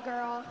okay, old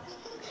girl.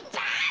 Bah!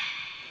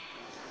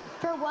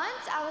 For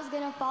once, I was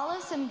gonna follow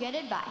some good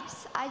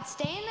advice. I'd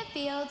stay in the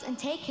fields and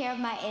take care of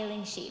my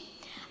ailing sheep.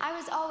 I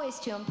was always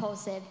too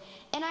impulsive,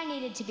 and I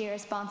needed to be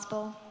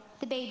responsible.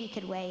 The baby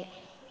could wait.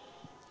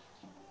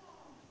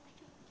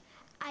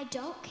 I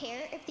don't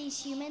care if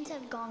these humans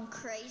have gone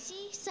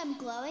crazy. Some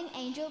glowing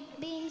angel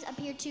beings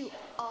appeared to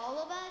all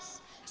of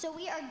us, so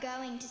we are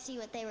going to see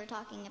what they were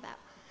talking about.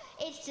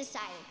 It's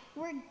decided.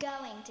 We're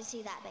going to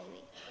see that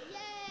baby.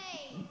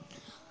 Yay!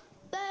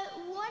 But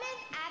what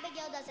if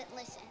Abigail doesn't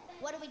listen?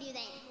 What do we do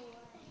then?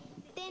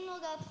 Then we'll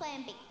go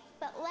plan B.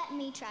 But let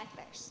me try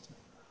first.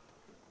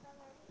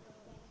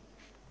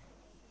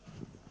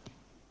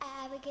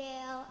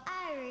 Abigail,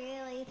 I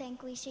really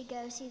think we should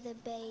go see the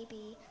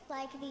baby.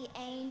 Like the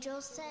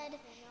angel said,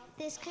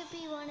 this could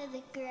be one of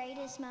the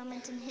greatest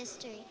moments in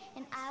history,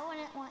 and I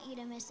wouldn't want you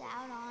to miss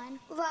out on.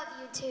 Love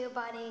you too,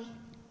 buddy.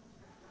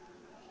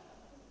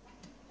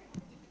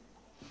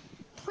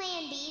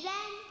 Plan B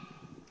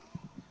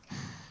then?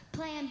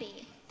 Plan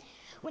B.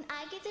 When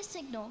I give the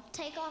signal,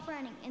 take off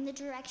running in the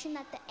direction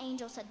that the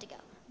angel said to go.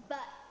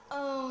 But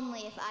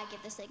only if I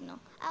give the signal.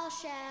 I'll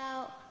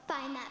shout,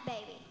 find that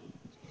baby.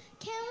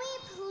 Can we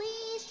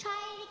please try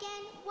it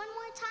again one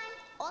more time,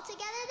 all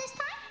together this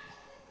time?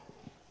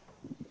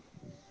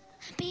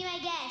 Be my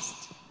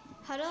guest.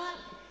 Huddle up.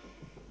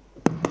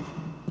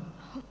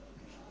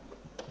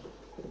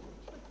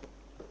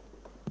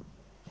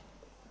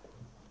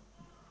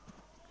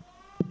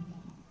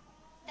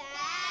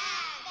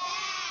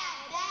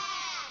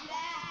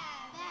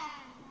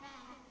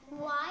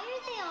 Why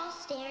are they all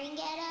staring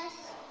at us?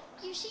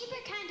 Your sheep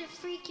are kind of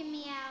freaking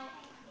me out.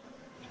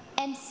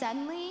 And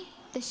suddenly,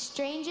 the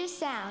strangest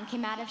sound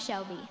came out of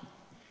Shelby.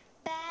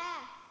 Bah,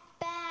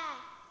 bah,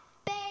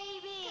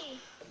 baby.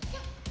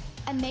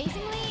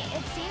 Amazingly,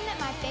 it seemed that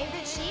my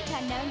favorite sheep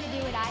had known to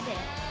do what I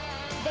did.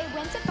 They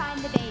went to find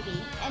the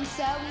baby, and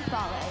so we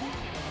followed.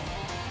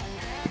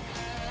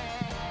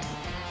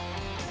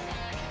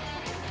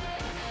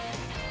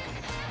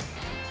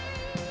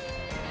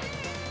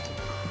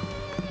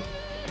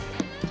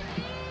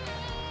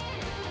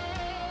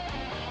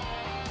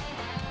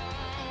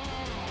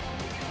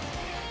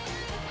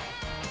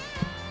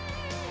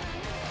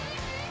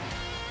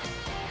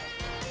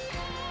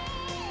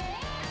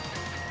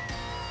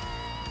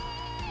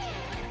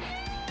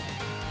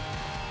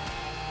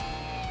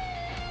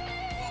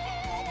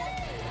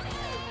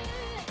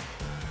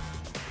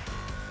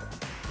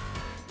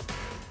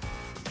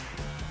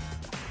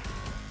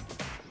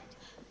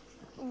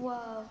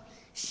 Whoa.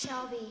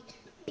 Shelby,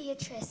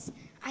 Beatrice,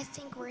 I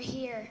think we're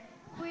here.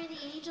 Where the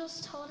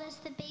angels told us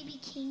the baby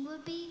king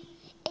would be?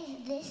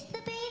 Is this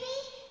the baby?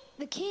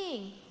 The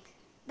king.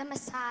 The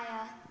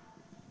Messiah.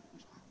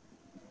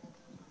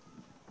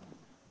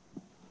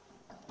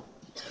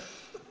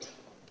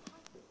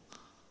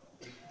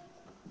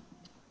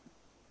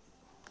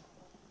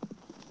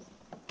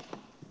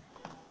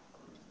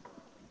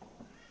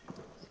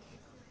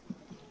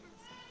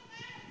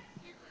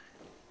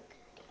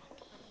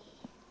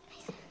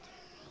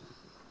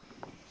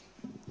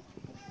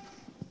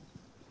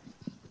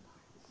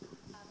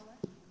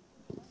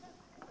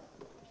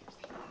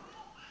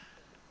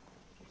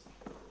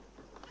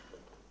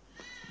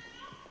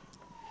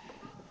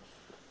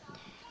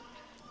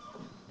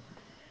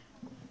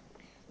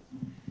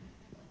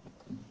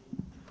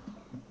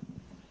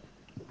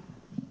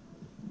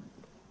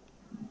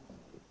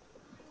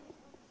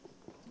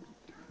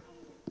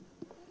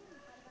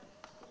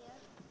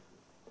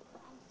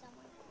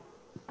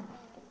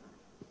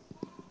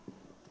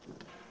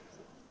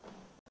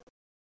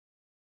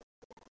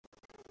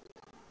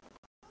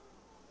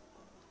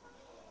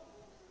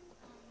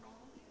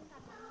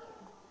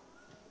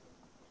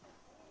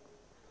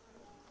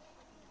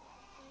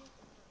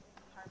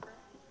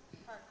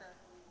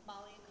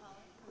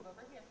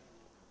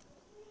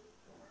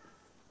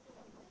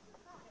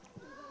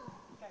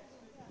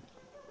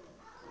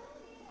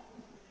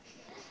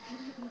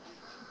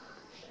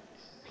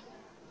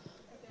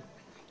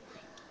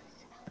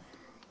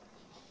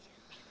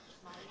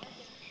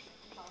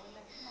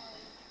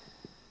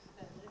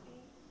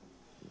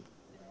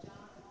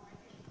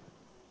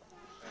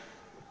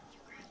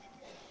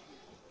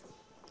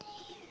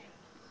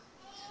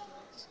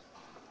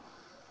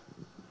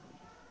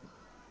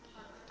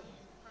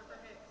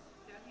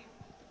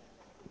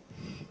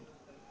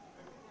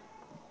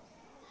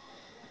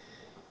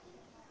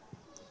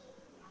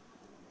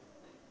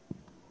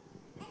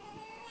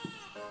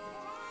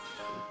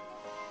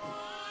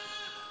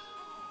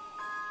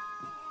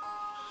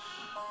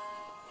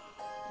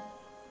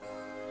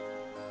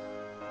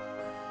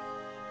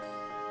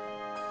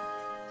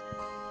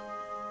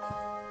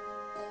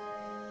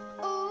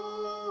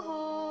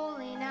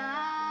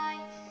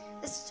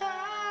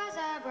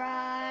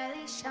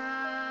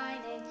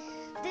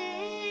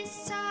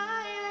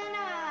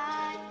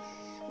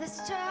 The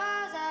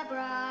stars are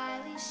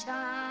brightly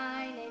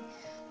shining.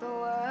 The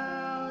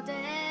world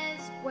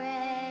is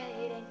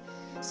waiting,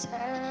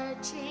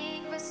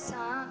 searching for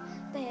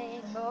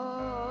something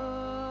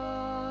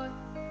more.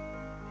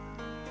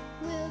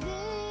 Will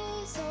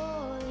this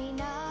holy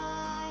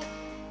night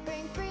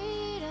bring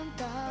freedom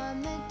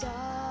from the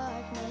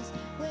darkness?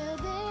 Will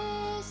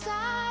this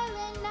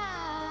silent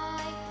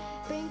night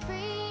bring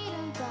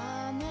freedom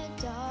from the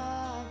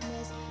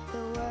darkness?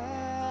 The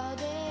world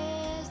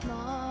is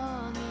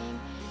longing,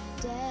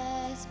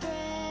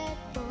 desperate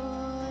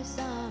for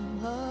some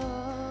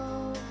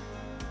hope.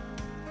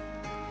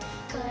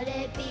 Could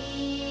it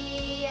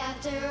be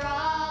after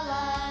all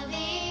of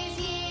these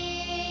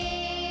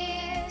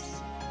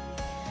years,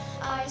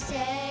 our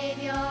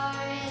Savior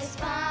is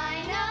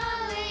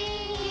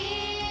finally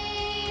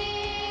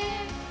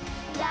here?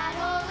 That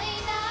holy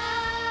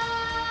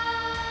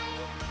night,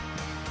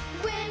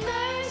 when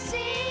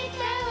mercy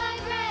fell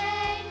like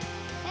rain,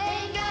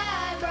 and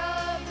God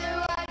broke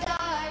through our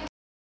darkness.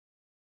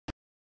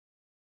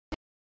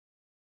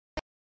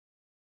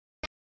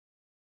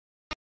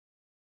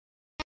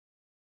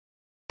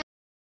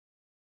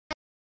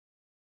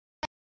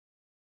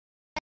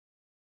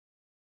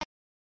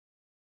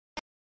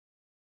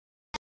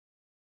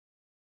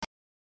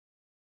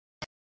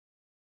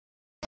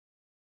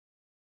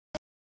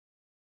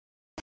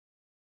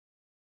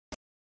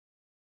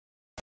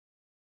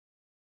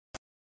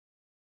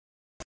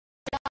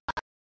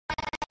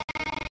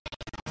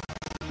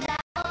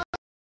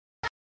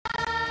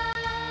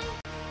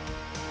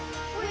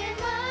 When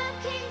love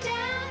came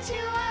down to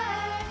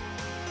earth,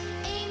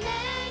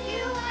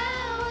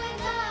 Emmanuel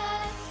with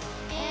us,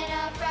 in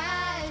a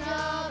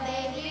fragile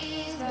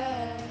baby's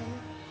birth.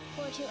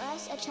 For to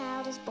us a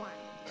child is born,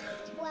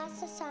 to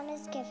us a son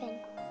is given,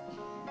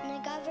 and the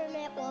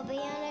government will be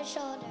on his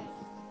shoulder,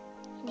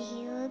 and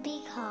he will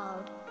be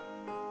called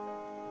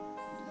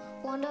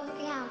Wonderful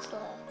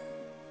Counselor,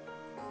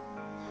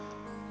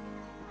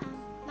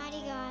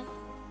 Mighty God,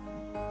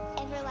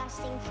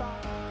 Everlasting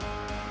Father,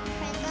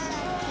 Prince of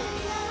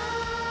Peace.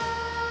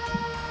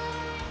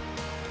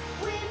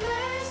 When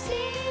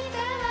mercy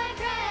fell like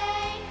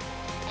rain,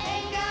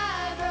 and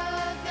God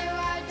broke through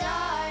our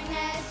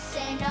darkness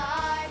and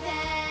our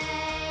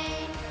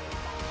pain.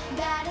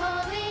 That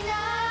holy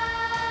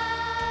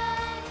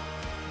night,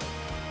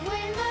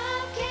 when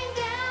love came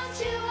down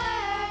to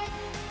earth,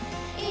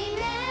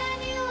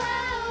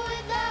 Emmanuel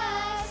with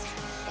us,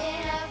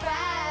 in a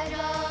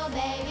fragile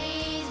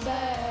baby's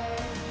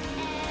birth.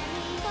 And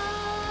we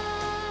fall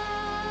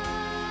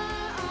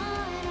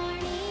on our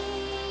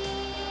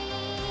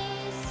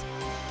knees.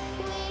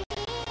 We hear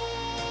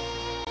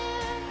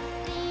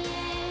the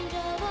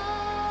angel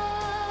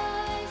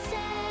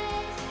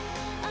voices,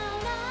 a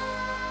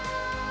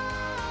light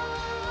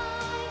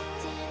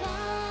divine,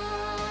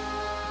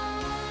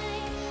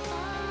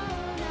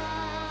 all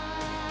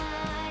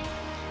night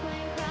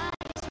when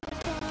Christ was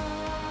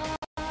born,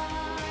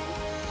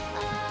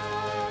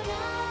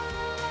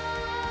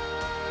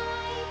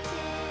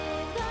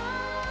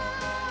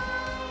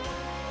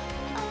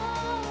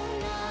 all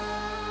night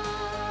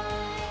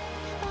divine,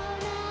 all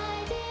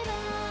night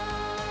divine.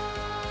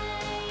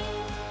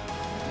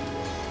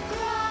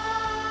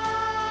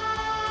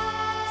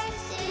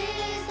 Christ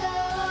is the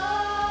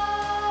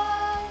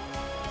Lord.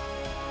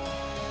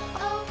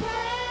 Oh,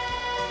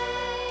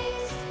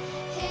 praise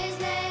His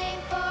name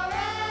forever.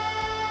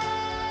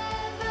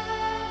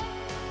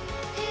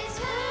 His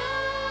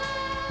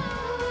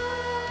power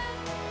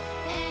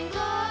and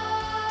glory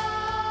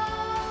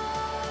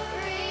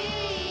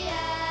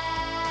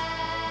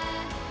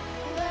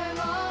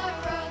evermore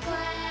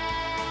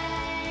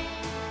proclaim.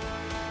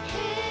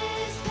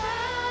 His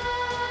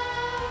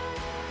power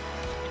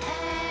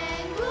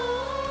and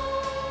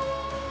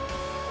glory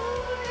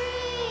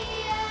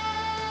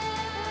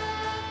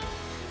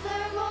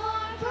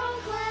evermore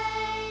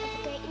proclaim. Of the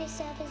greatness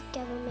of his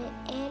government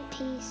and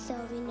peace so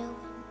we know.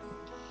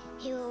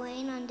 He will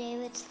reign on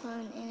David's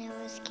throne and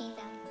over his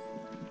kingdom,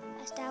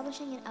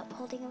 establishing and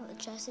upholding it with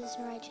justice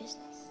and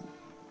righteousness,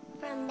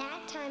 from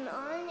that time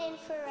on and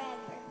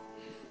forever.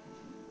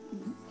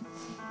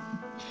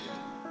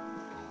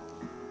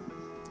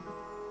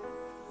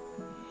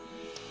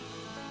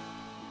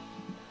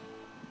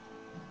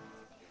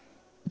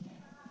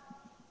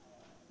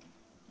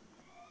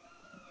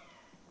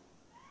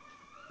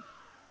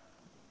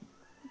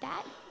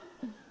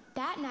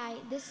 That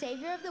night, the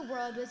Savior of the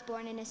world was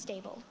born in a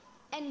stable,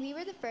 and we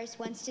were the first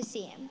ones to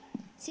see him.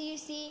 So you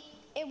see,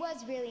 it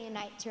was really a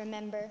night to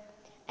remember,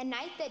 a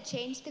night that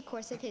changed the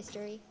course of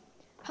history.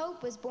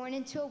 Hope was born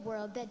into a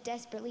world that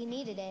desperately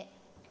needed it.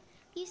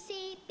 You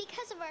see,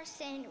 because of our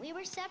sin, we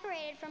were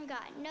separated from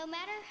God. No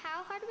matter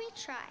how hard we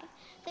try,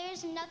 there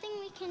is nothing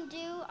we can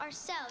do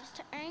ourselves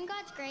to earn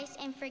God's grace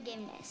and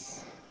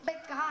forgiveness.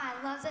 But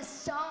God loves us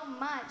so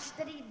much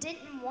that he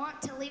didn't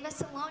want to leave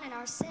us alone in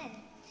our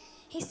sin.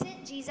 He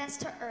sent Jesus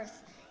to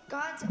earth,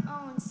 God's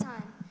own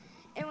son.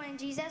 And when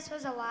Jesus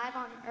was alive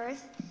on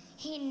earth,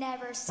 he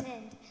never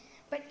sinned.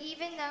 But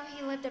even though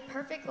he lived a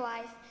perfect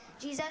life,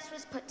 Jesus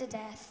was put to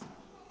death.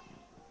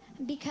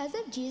 Because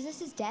of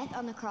Jesus' death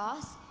on the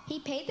cross, he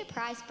paid the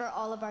price for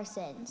all of our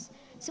sins.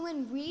 So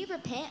when we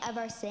repent of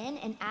our sin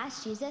and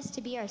ask Jesus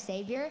to be our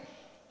Savior,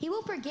 he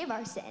will forgive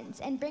our sins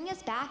and bring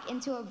us back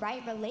into a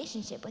right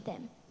relationship with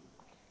him.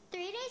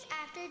 3 days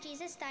after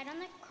Jesus died on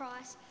the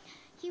cross,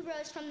 he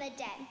rose from the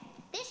dead.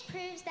 This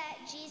proves that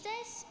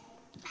Jesus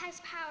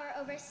has power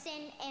over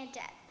sin and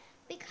death.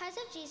 Because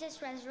of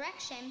Jesus'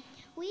 resurrection,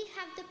 we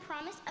have the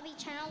promise of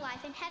eternal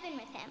life in heaven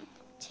with him,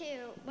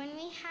 too, when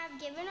we have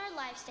given our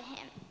lives to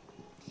him.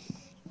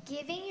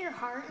 Giving your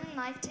heart and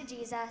life to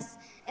Jesus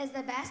is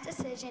the best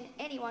decision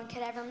anyone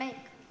could ever make.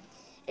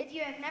 If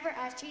you have never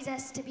asked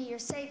Jesus to be your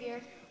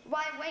Savior,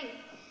 why wait?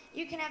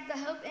 You can have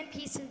the hope and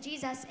peace of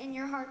Jesus in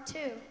your heart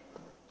too.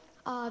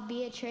 Aw,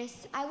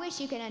 Beatrice, I wish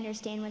you could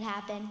understand what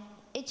happened.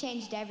 It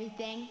changed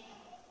everything.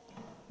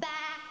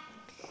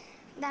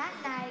 That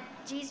night,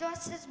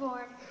 Jesus was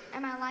born,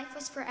 and my life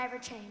was forever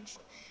changed.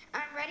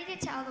 I'm ready to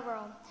tell the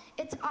world.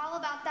 It's all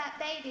about that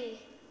baby.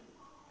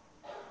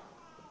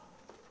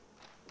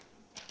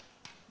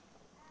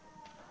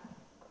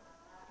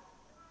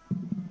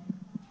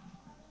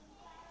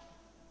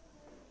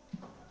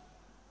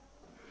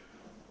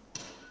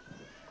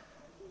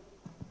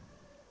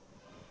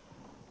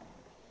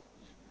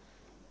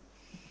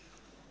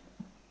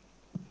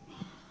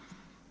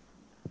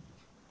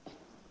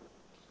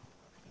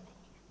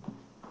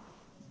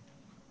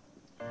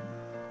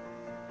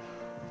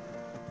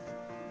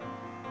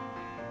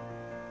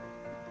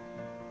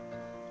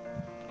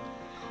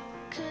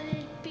 Could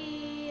it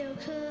be, oh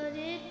could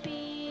it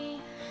be,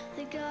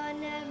 that God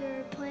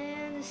never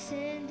planned to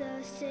send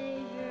a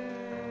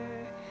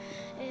Savior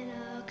and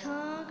a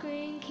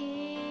conquering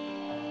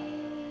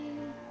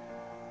King?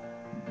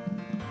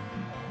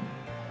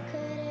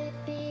 Could it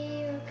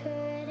be, or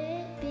could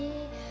it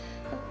be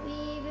what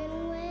we've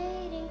been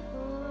waiting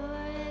for?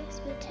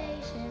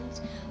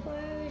 Expectations,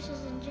 or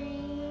wishes and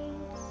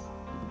dreams.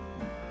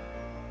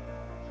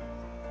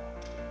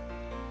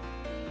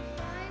 We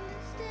find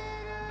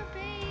instead a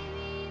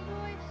baby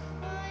boy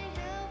lying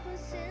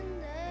helpless in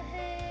the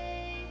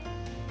hay.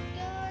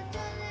 God's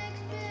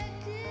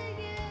unexpected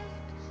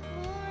gift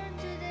born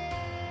today.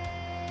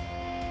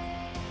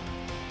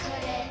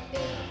 Could it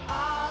be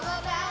all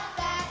about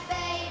that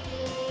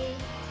baby?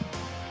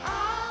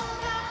 All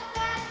about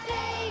that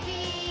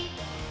baby.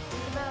 We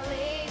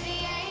believe the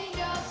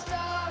angel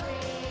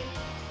story,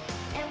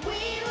 and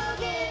we will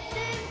give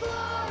him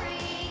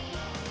glory.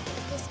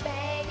 This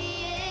baby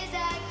is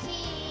our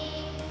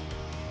king.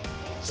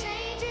 It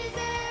changes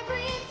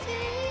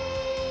everything.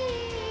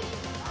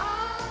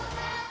 All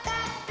about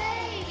that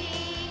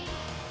baby.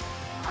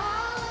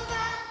 All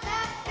about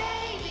that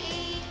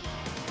baby.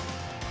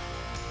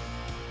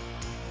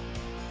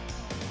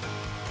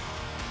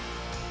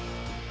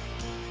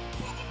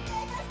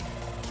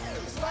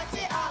 What's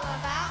it all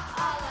about?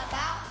 All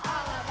about,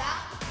 all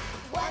about.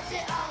 What's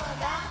it all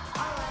about?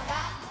 All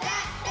about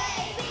that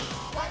baby.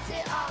 What's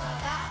it all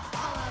about?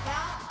 All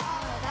about,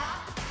 all about.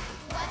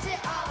 What's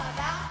it all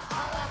about?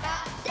 All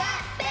about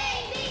that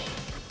baby.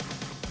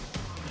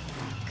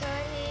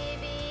 Could he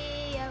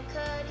be, oh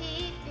could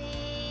he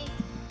be,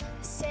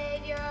 the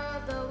Savior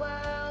of the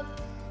world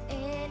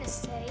in a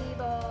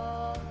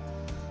stable,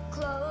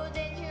 clothed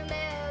in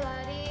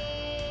humility?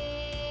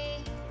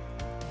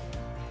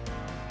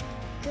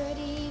 Could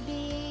he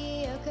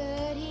be, or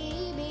could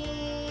he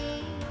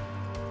be,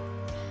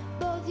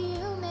 both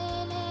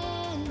human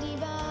and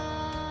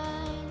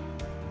divine,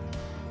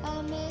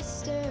 a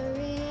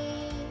mystery?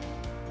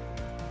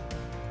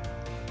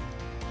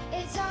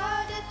 It's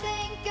hard to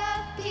think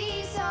of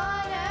peace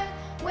on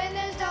earth when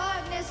there's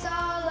darkness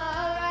all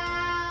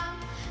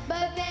around.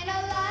 But then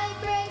a light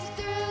breaks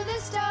through the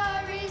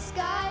starry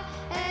sky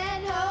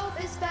and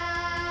hope is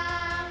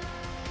found.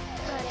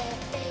 Could it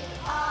be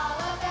all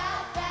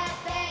about that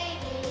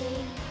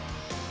baby?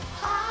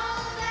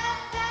 All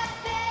about that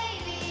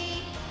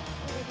baby.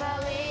 We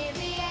believe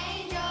the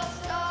angel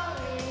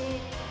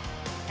story,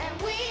 and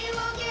we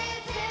will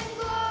give him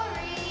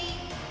glory.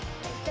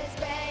 This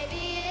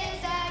baby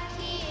is our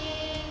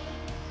king.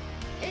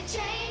 It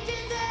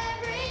changes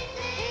everything.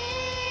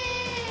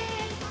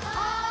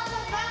 All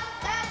about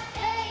that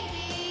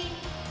baby.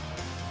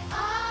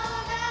 All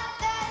about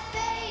that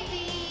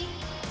baby.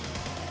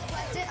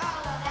 What's it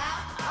all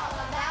about? All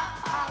about,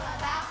 all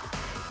about.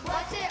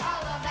 What's it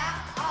all about?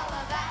 All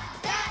about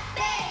that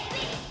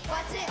baby.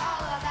 What's it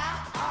all about?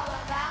 All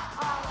about,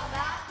 all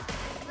about.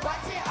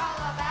 What's it all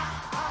about?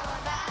 All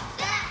about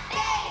that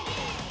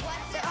baby.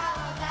 What's it all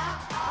about?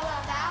 All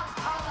about,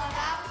 all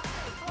about.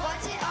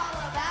 What's it all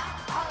about?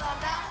 All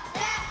about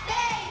that baby.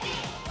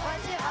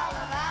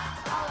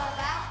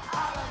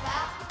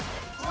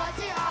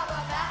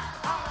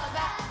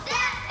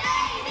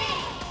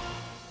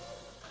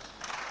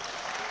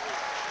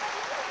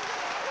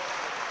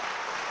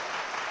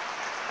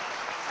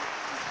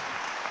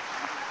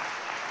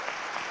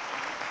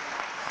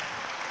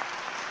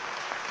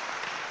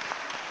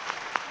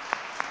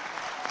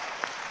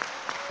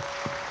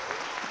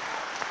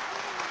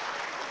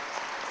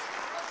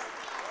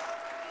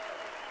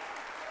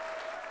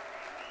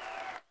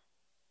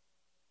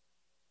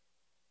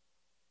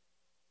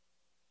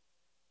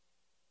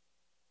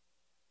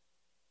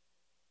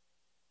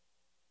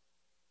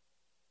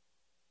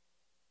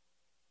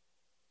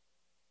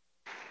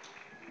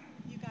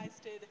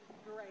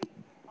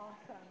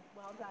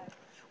 all done.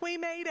 We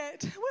made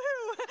it.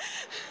 Woo!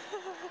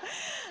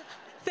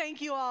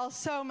 Thank you all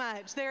so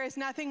much. There is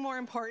nothing more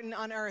important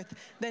on earth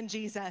than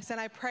Jesus,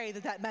 and I pray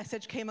that that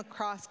message came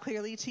across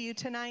clearly to you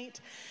tonight.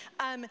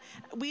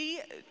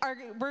 We're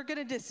going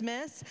to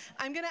dismiss.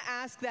 I'm going to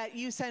ask that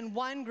you send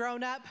one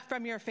grown-up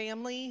from your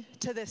family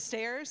to the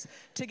stairs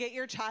to get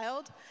your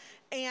child,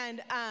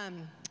 and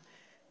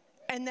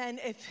then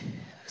if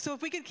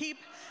we could keep,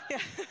 yeah,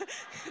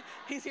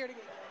 he's here to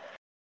get you.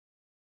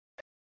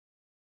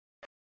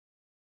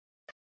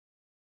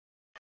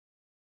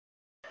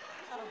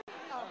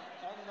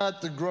 Not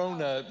the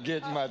grown-up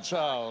getting my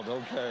child,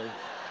 okay?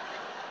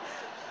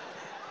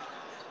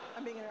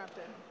 I'm being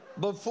interrupted.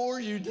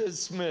 Before you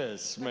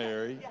dismiss,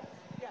 Mary,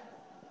 Yes.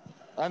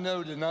 I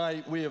know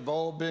tonight we have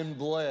all been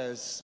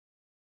blessed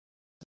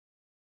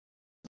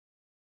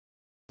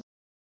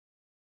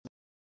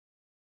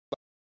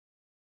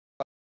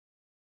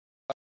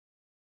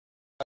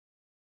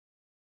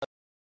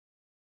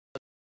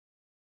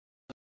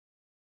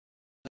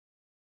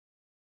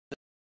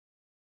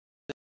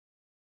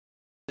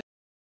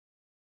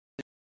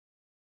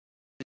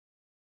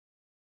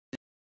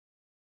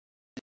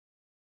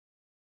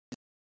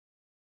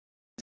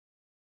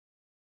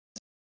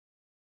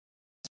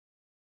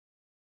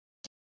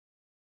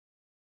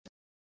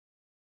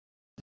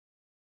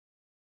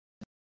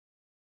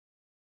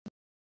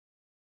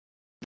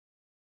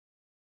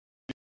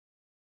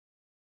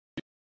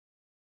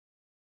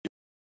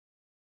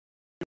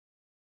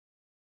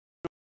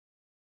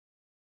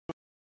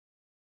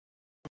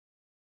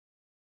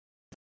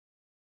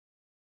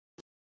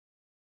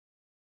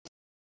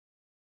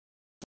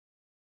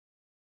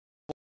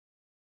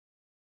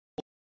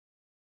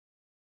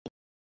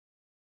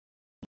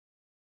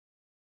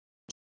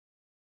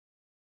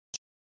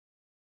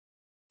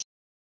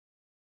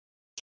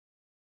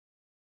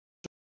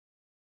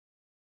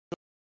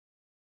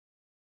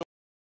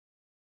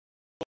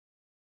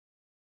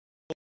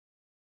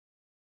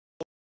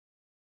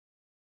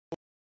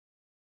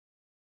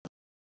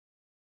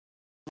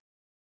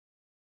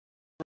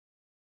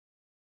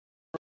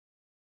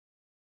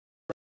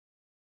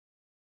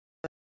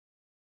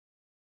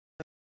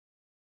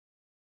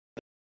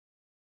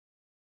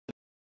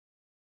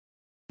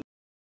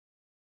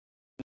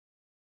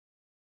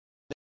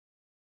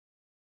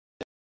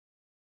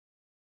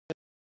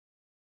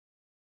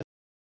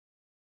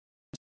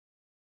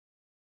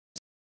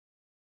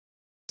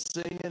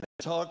singing and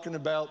talking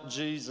about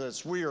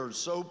Jesus. We are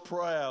so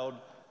proud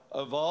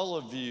of all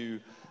of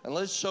you. And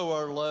let's show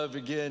our love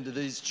again to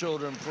these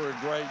children for a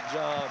great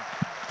job.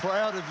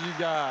 Proud of you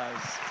guys.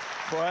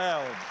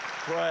 Proud.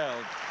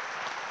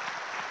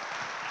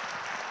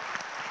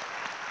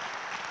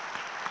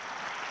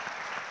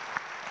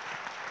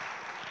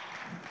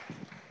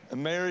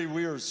 And Mary,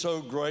 we are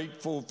so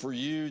grateful for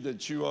you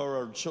that you are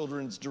our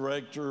children's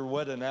director.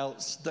 What an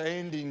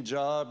outstanding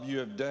job you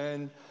have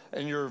done,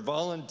 and your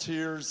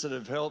volunteers that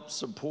have helped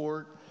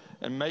support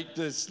and make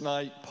this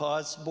night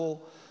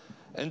possible.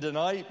 And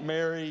tonight,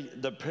 Mary,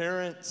 the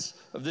parents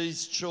of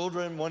these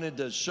children wanted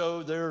to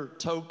show their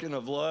token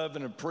of love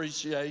and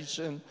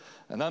appreciation.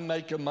 And I'm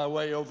making my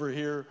way over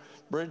here.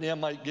 Brittany, I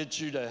might get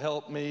you to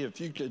help me if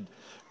you could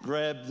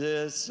grab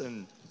this.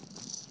 And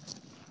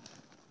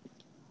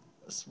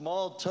a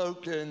small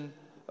token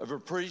of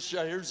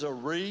appreciation. Here's a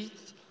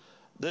wreath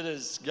that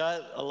has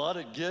got a lot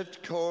of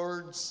gift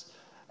cards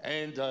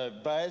and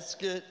a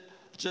basket.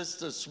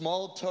 Just a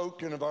small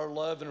token of our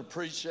love and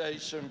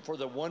appreciation for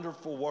the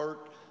wonderful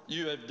work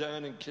you have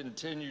done and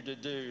continue to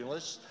do.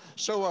 Let's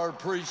show our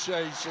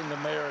appreciation to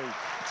Mary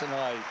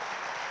tonight.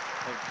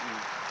 Thank you.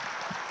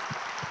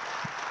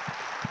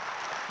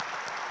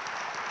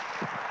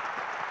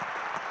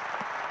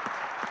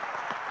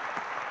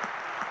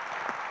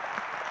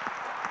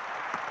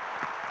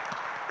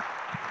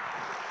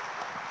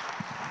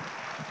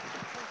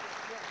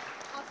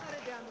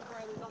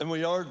 And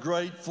we are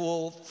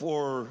grateful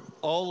for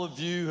all of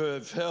you who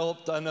have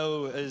helped. I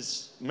know,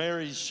 as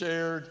Mary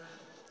shared,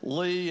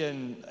 Lee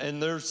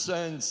and their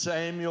son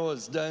Samuel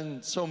has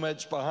done so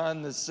much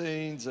behind the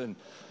scenes.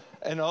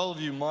 And all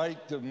of you,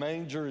 Mike, the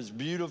manger is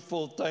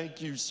beautiful.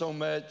 Thank you so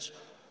much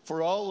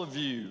for all of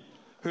you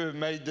who have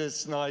made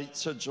this night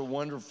such a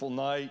wonderful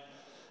night.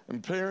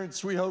 And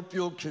parents, we hope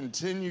you'll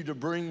continue to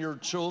bring your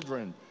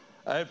children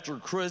after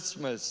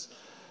Christmas.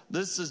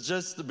 This is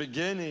just the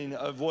beginning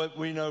of what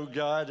we know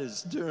God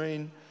is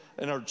doing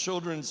in our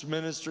children's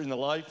ministry in the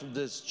life of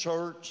this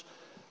church.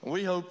 And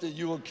we hope that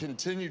you will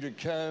continue to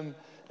come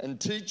and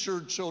teach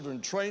your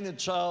children, train a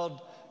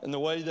child in the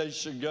way they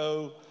should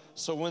go,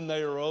 so when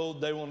they are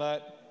old, they will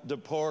not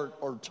depart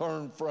or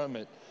turn from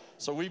it.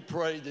 So we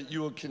pray that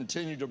you will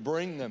continue to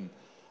bring them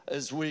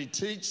as we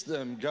teach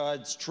them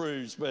God's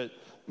truths. But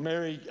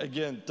Mary,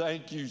 again,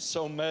 thank you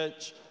so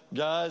much.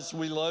 Guys,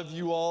 we love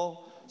you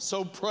all.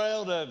 So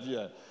proud of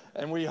you.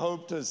 And we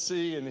hope to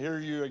see and hear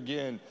you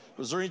again.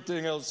 Was there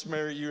anything else,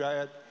 Mary, you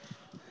had?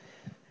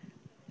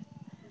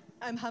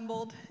 I'm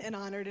humbled and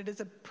honored. It is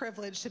a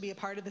privilege to be a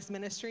part of this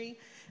ministry.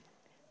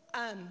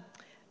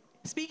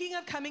 Speaking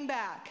of coming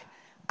back,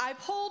 I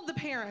polled the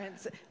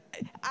parents.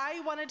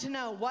 I wanted to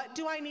know, what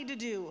do I need to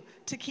do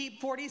to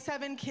keep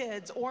 47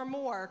 kids or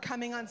more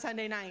coming on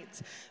Sunday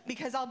nights?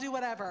 Because I'll do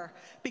whatever,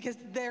 because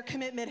their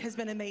commitment has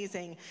been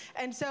amazing.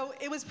 And so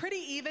it was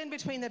pretty even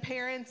between the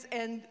parents,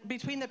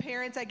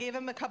 I gave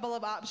them a couple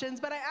of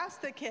options, but I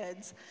asked the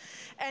kids,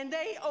 and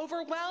they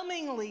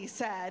overwhelmingly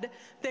said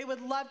they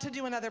would love to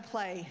do another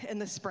play in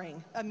the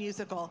spring, a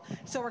musical.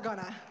 So we're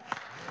gonna.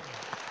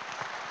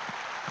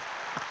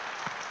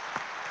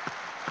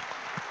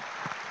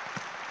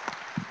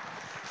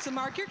 So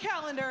mark your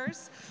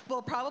calendars.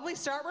 We'll probably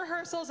start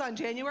rehearsals on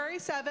January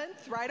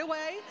 7th, right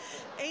away.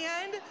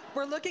 And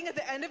we're looking at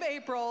the end of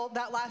April,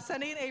 that last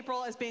Sunday in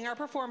April, as being our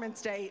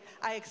performance date.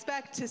 I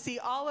expect to see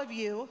all of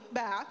you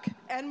back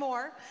and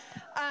more.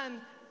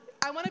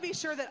 I want to be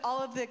sure that all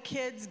of the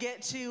kids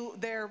get to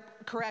their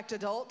correct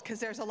adult,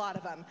 because there's a lot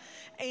of them.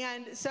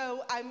 And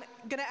so I'm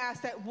going to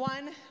ask that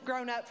one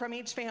grown-up from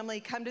each family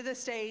come to the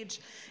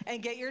stage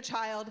and get your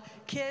child.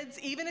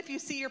 Kids, even if you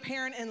see your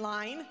parent in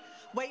line,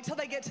 wait till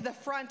they get to the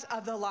front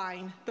of the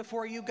line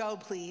before you go,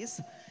 please.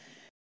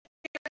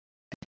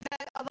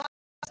 A lot,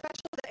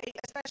 especially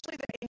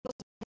the angels,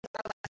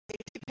 are last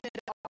safety pin.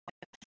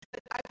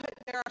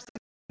 There are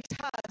some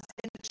tubs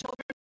in the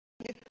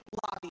children's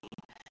lobby.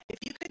 If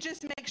you could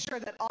just make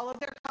sure that all of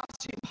their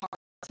costume parts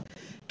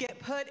get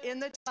put in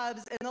the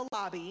tubs in the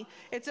lobby.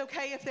 It's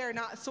okay if they're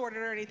not sorted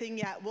or anything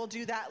yet. We'll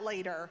do that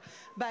later.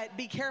 But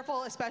be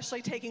careful,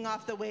 especially taking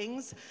off the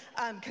wings,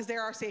 because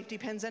there are safety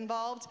pins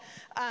involved.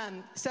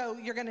 So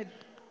you're going to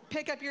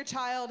pick up your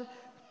child,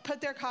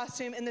 put their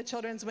costume in the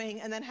children's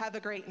wing, and then have a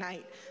great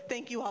night.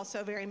 Thank you all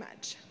so very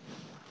much.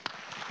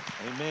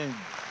 Amen.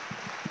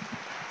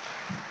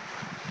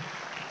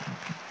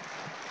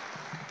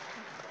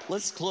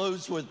 Let's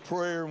close with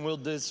prayer and we'll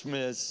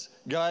dismiss.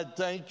 God,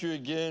 thank you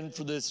again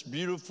for this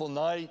beautiful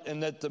night,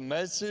 and that the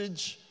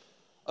message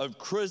of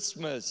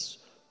Christmas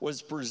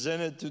was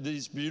presented to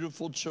these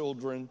beautiful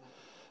children.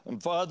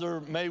 And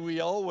Father, may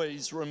we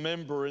always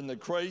remember, in the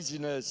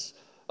craziness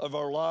of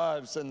our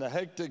lives and the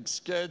hectic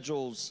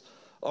schedules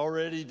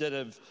already that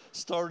have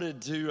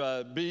started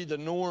to be the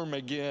norm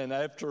again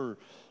after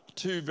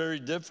 2 very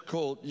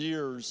difficult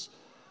years,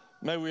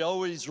 may we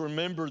always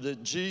remember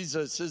that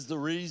Jesus is the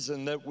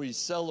reason that we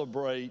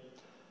celebrate,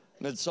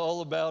 and it's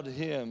all about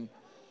him.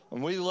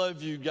 And we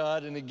love you,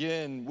 God, and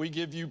again, we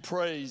give you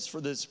praise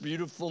for this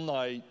beautiful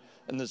night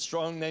in the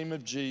strong name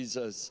of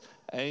Jesus.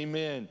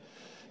 Amen.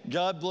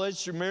 God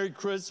bless you. Merry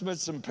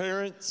Christmas, and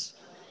parents,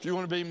 if you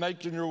want to be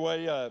making your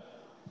way up.